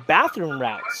the bathroom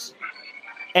routes.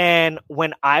 And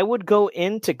when I would go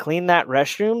in to clean that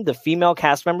restroom, the female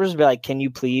cast members would be like, can you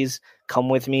please come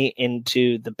with me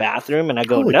into the bathroom? And I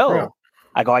go, Holy no. crap.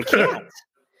 I go, I can't.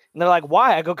 And they're like,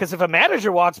 why? I go, because if a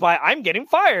manager walks by, I'm getting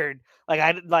fired.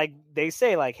 They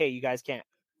say, like, hey, you guys can't.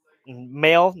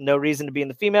 Male, no reason to be in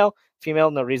the female.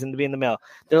 Female, no reason to be in the male.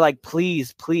 They're like,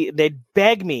 please. They'd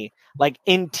beg me, like,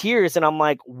 in tears. And I'm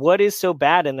like, what is so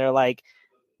bad? And they're like,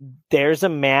 there's a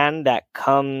man that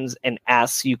comes and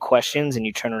asks you questions and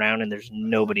you turn around and there's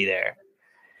nobody there.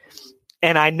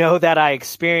 And I know that I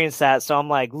experienced that. So I'm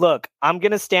like, look, I'm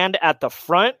going to stand at the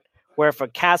front where if a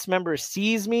cast member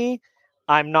sees me,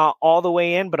 I'm not all the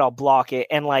way in, but I'll block it.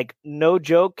 And like, no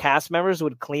joke, cast members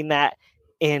would clean that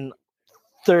in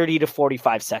 30 to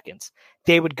 45 seconds.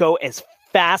 They would go as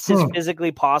fast as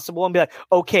physically possible and be like,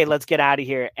 okay, let's get out of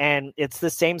here. And it's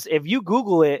the same. If you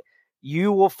Google it,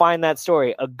 you will find that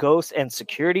story. A ghost and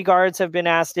security guards have been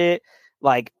asked it.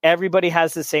 Like, everybody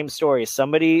has the same story.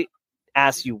 Somebody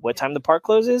asks you what time the park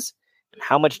closes and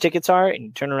how much tickets are, and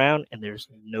you turn around and there's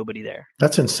nobody there.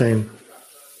 That's insane.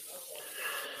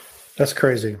 That's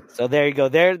crazy. So there you go.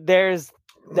 There's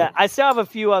that. I still have a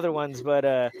few other ones,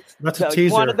 but that's a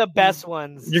teaser. One of the best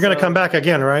ones. You're going to come back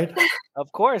again, right?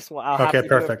 Of course. Well, I'll have to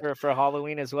perfect. do it for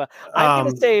Halloween as well. I'm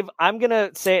going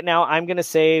to say it now. I'm going to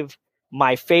save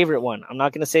my favorite one. I'm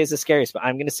not going to say it's the scariest, but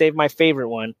I'm going to save my favorite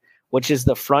one, which is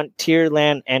the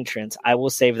Frontierland entrance. I will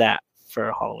save that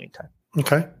for Halloween time.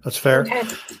 Okay, that's fair. Okay.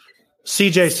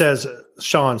 CJ says,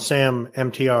 Sean, Sam,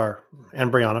 MTR,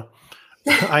 and Brianna,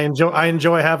 I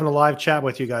enjoy having a live chat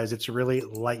with you guys. It's really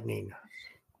lightning.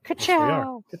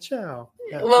 Ka-chow. Ka-chow.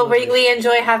 Well, we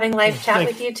enjoy having live chat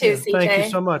with you too, CJ. Thank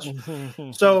you so much.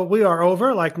 So we are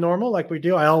over like normal, like we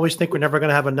do. I always think we're never going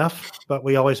to have enough, but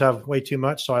we always have way too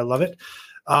much, so I love it.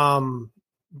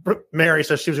 Mary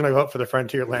says she was going to vote for the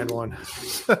Frontierland one.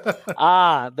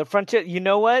 The Frontier. You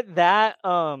know what? That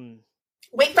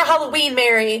wait for Halloween,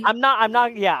 Mary. I'm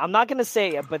not going to say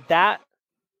it, but that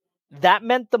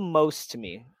meant the most to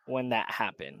me when that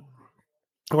happened.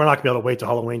 We're not going to be able to wait till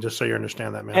Halloween, just so you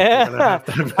understand that, man.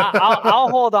 I'll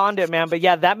hold on to it, man. But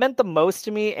yeah, that meant the most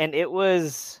to me, and it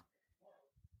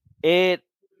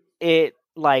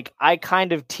like, I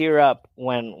kind of tear up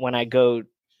when I go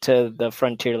to the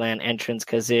Frontierland entrance,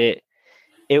 because it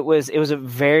was a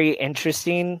very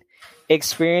interesting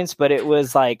experience. But it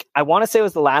was like, I want to say it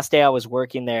was the last day I was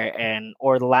working there,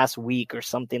 or the last week or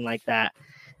something like that,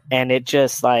 and it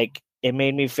just like, it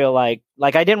made me feel like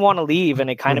I didn't want to leave, and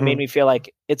it kind of made me feel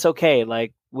like it's okay.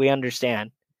 Like, we understand.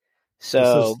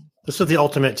 So this is the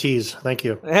ultimate tease. Thank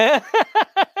you.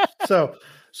 So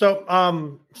Sam,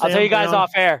 I'll tell you guys Brianna,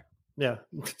 off air. Yeah.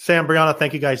 Sam, Brianna,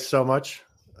 thank you guys so much.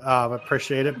 I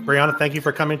appreciate it. Brianna, thank you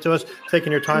for coming to us,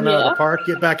 taking your time out of the park.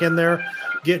 Get back in there.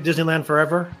 Get Disneyland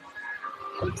Forever.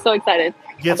 I'm so excited.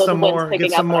 Get some more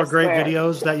great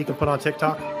videos that you can put on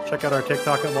TikTok. Check out our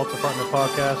TikTok at Walt Department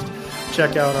Podcast.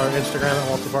 Check out our Instagram at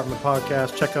Walt Department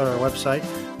Podcast. Check out our website,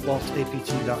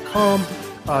 waltapt.com.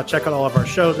 Check out all of our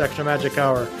shows, Extra Magic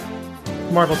Hour,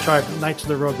 Marvel Tribe, Knights of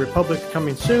the Rogue Republic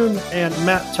coming soon. And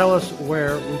Matt, tell us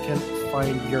where we can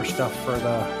find your stuff for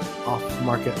the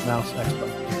Off-Market Mouse Expo.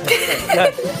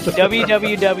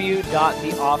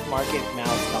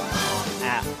 www.theoffmarketmouse.com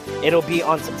app. It'll be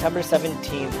on September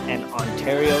 17th in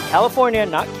Ontario, California,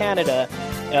 not Canada,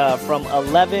 from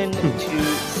 11 to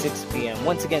 6 p.m.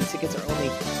 Once again, tickets are only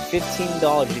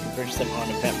 $15. You can purchase them on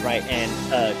Eventbrite, and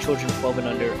children 12 and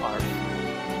under are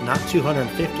free. not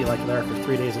 250 like there for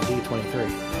 3 days of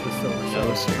D23.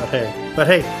 But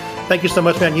hey, thank you so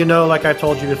much, man. You know, like I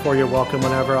told you before, you're welcome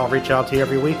whenever. I'll reach out to you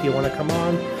every week. You want to come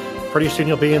on? Pretty soon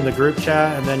you'll be in the group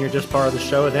chat, and then you're just part of the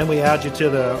show. And then we add you to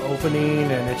the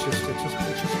opening, and it's just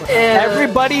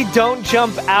everybody don't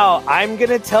jump out. I'm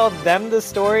gonna tell them the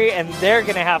story, and they're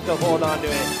gonna have to hold on to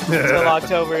it until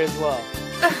October as well.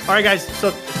 All right, guys.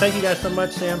 So thank you guys so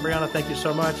much, Sam, Brianna. Thank you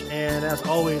so much, and as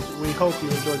always, we hope you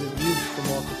enjoyed the view from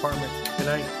Walt's Apartment. Good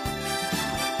night.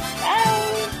 Bye.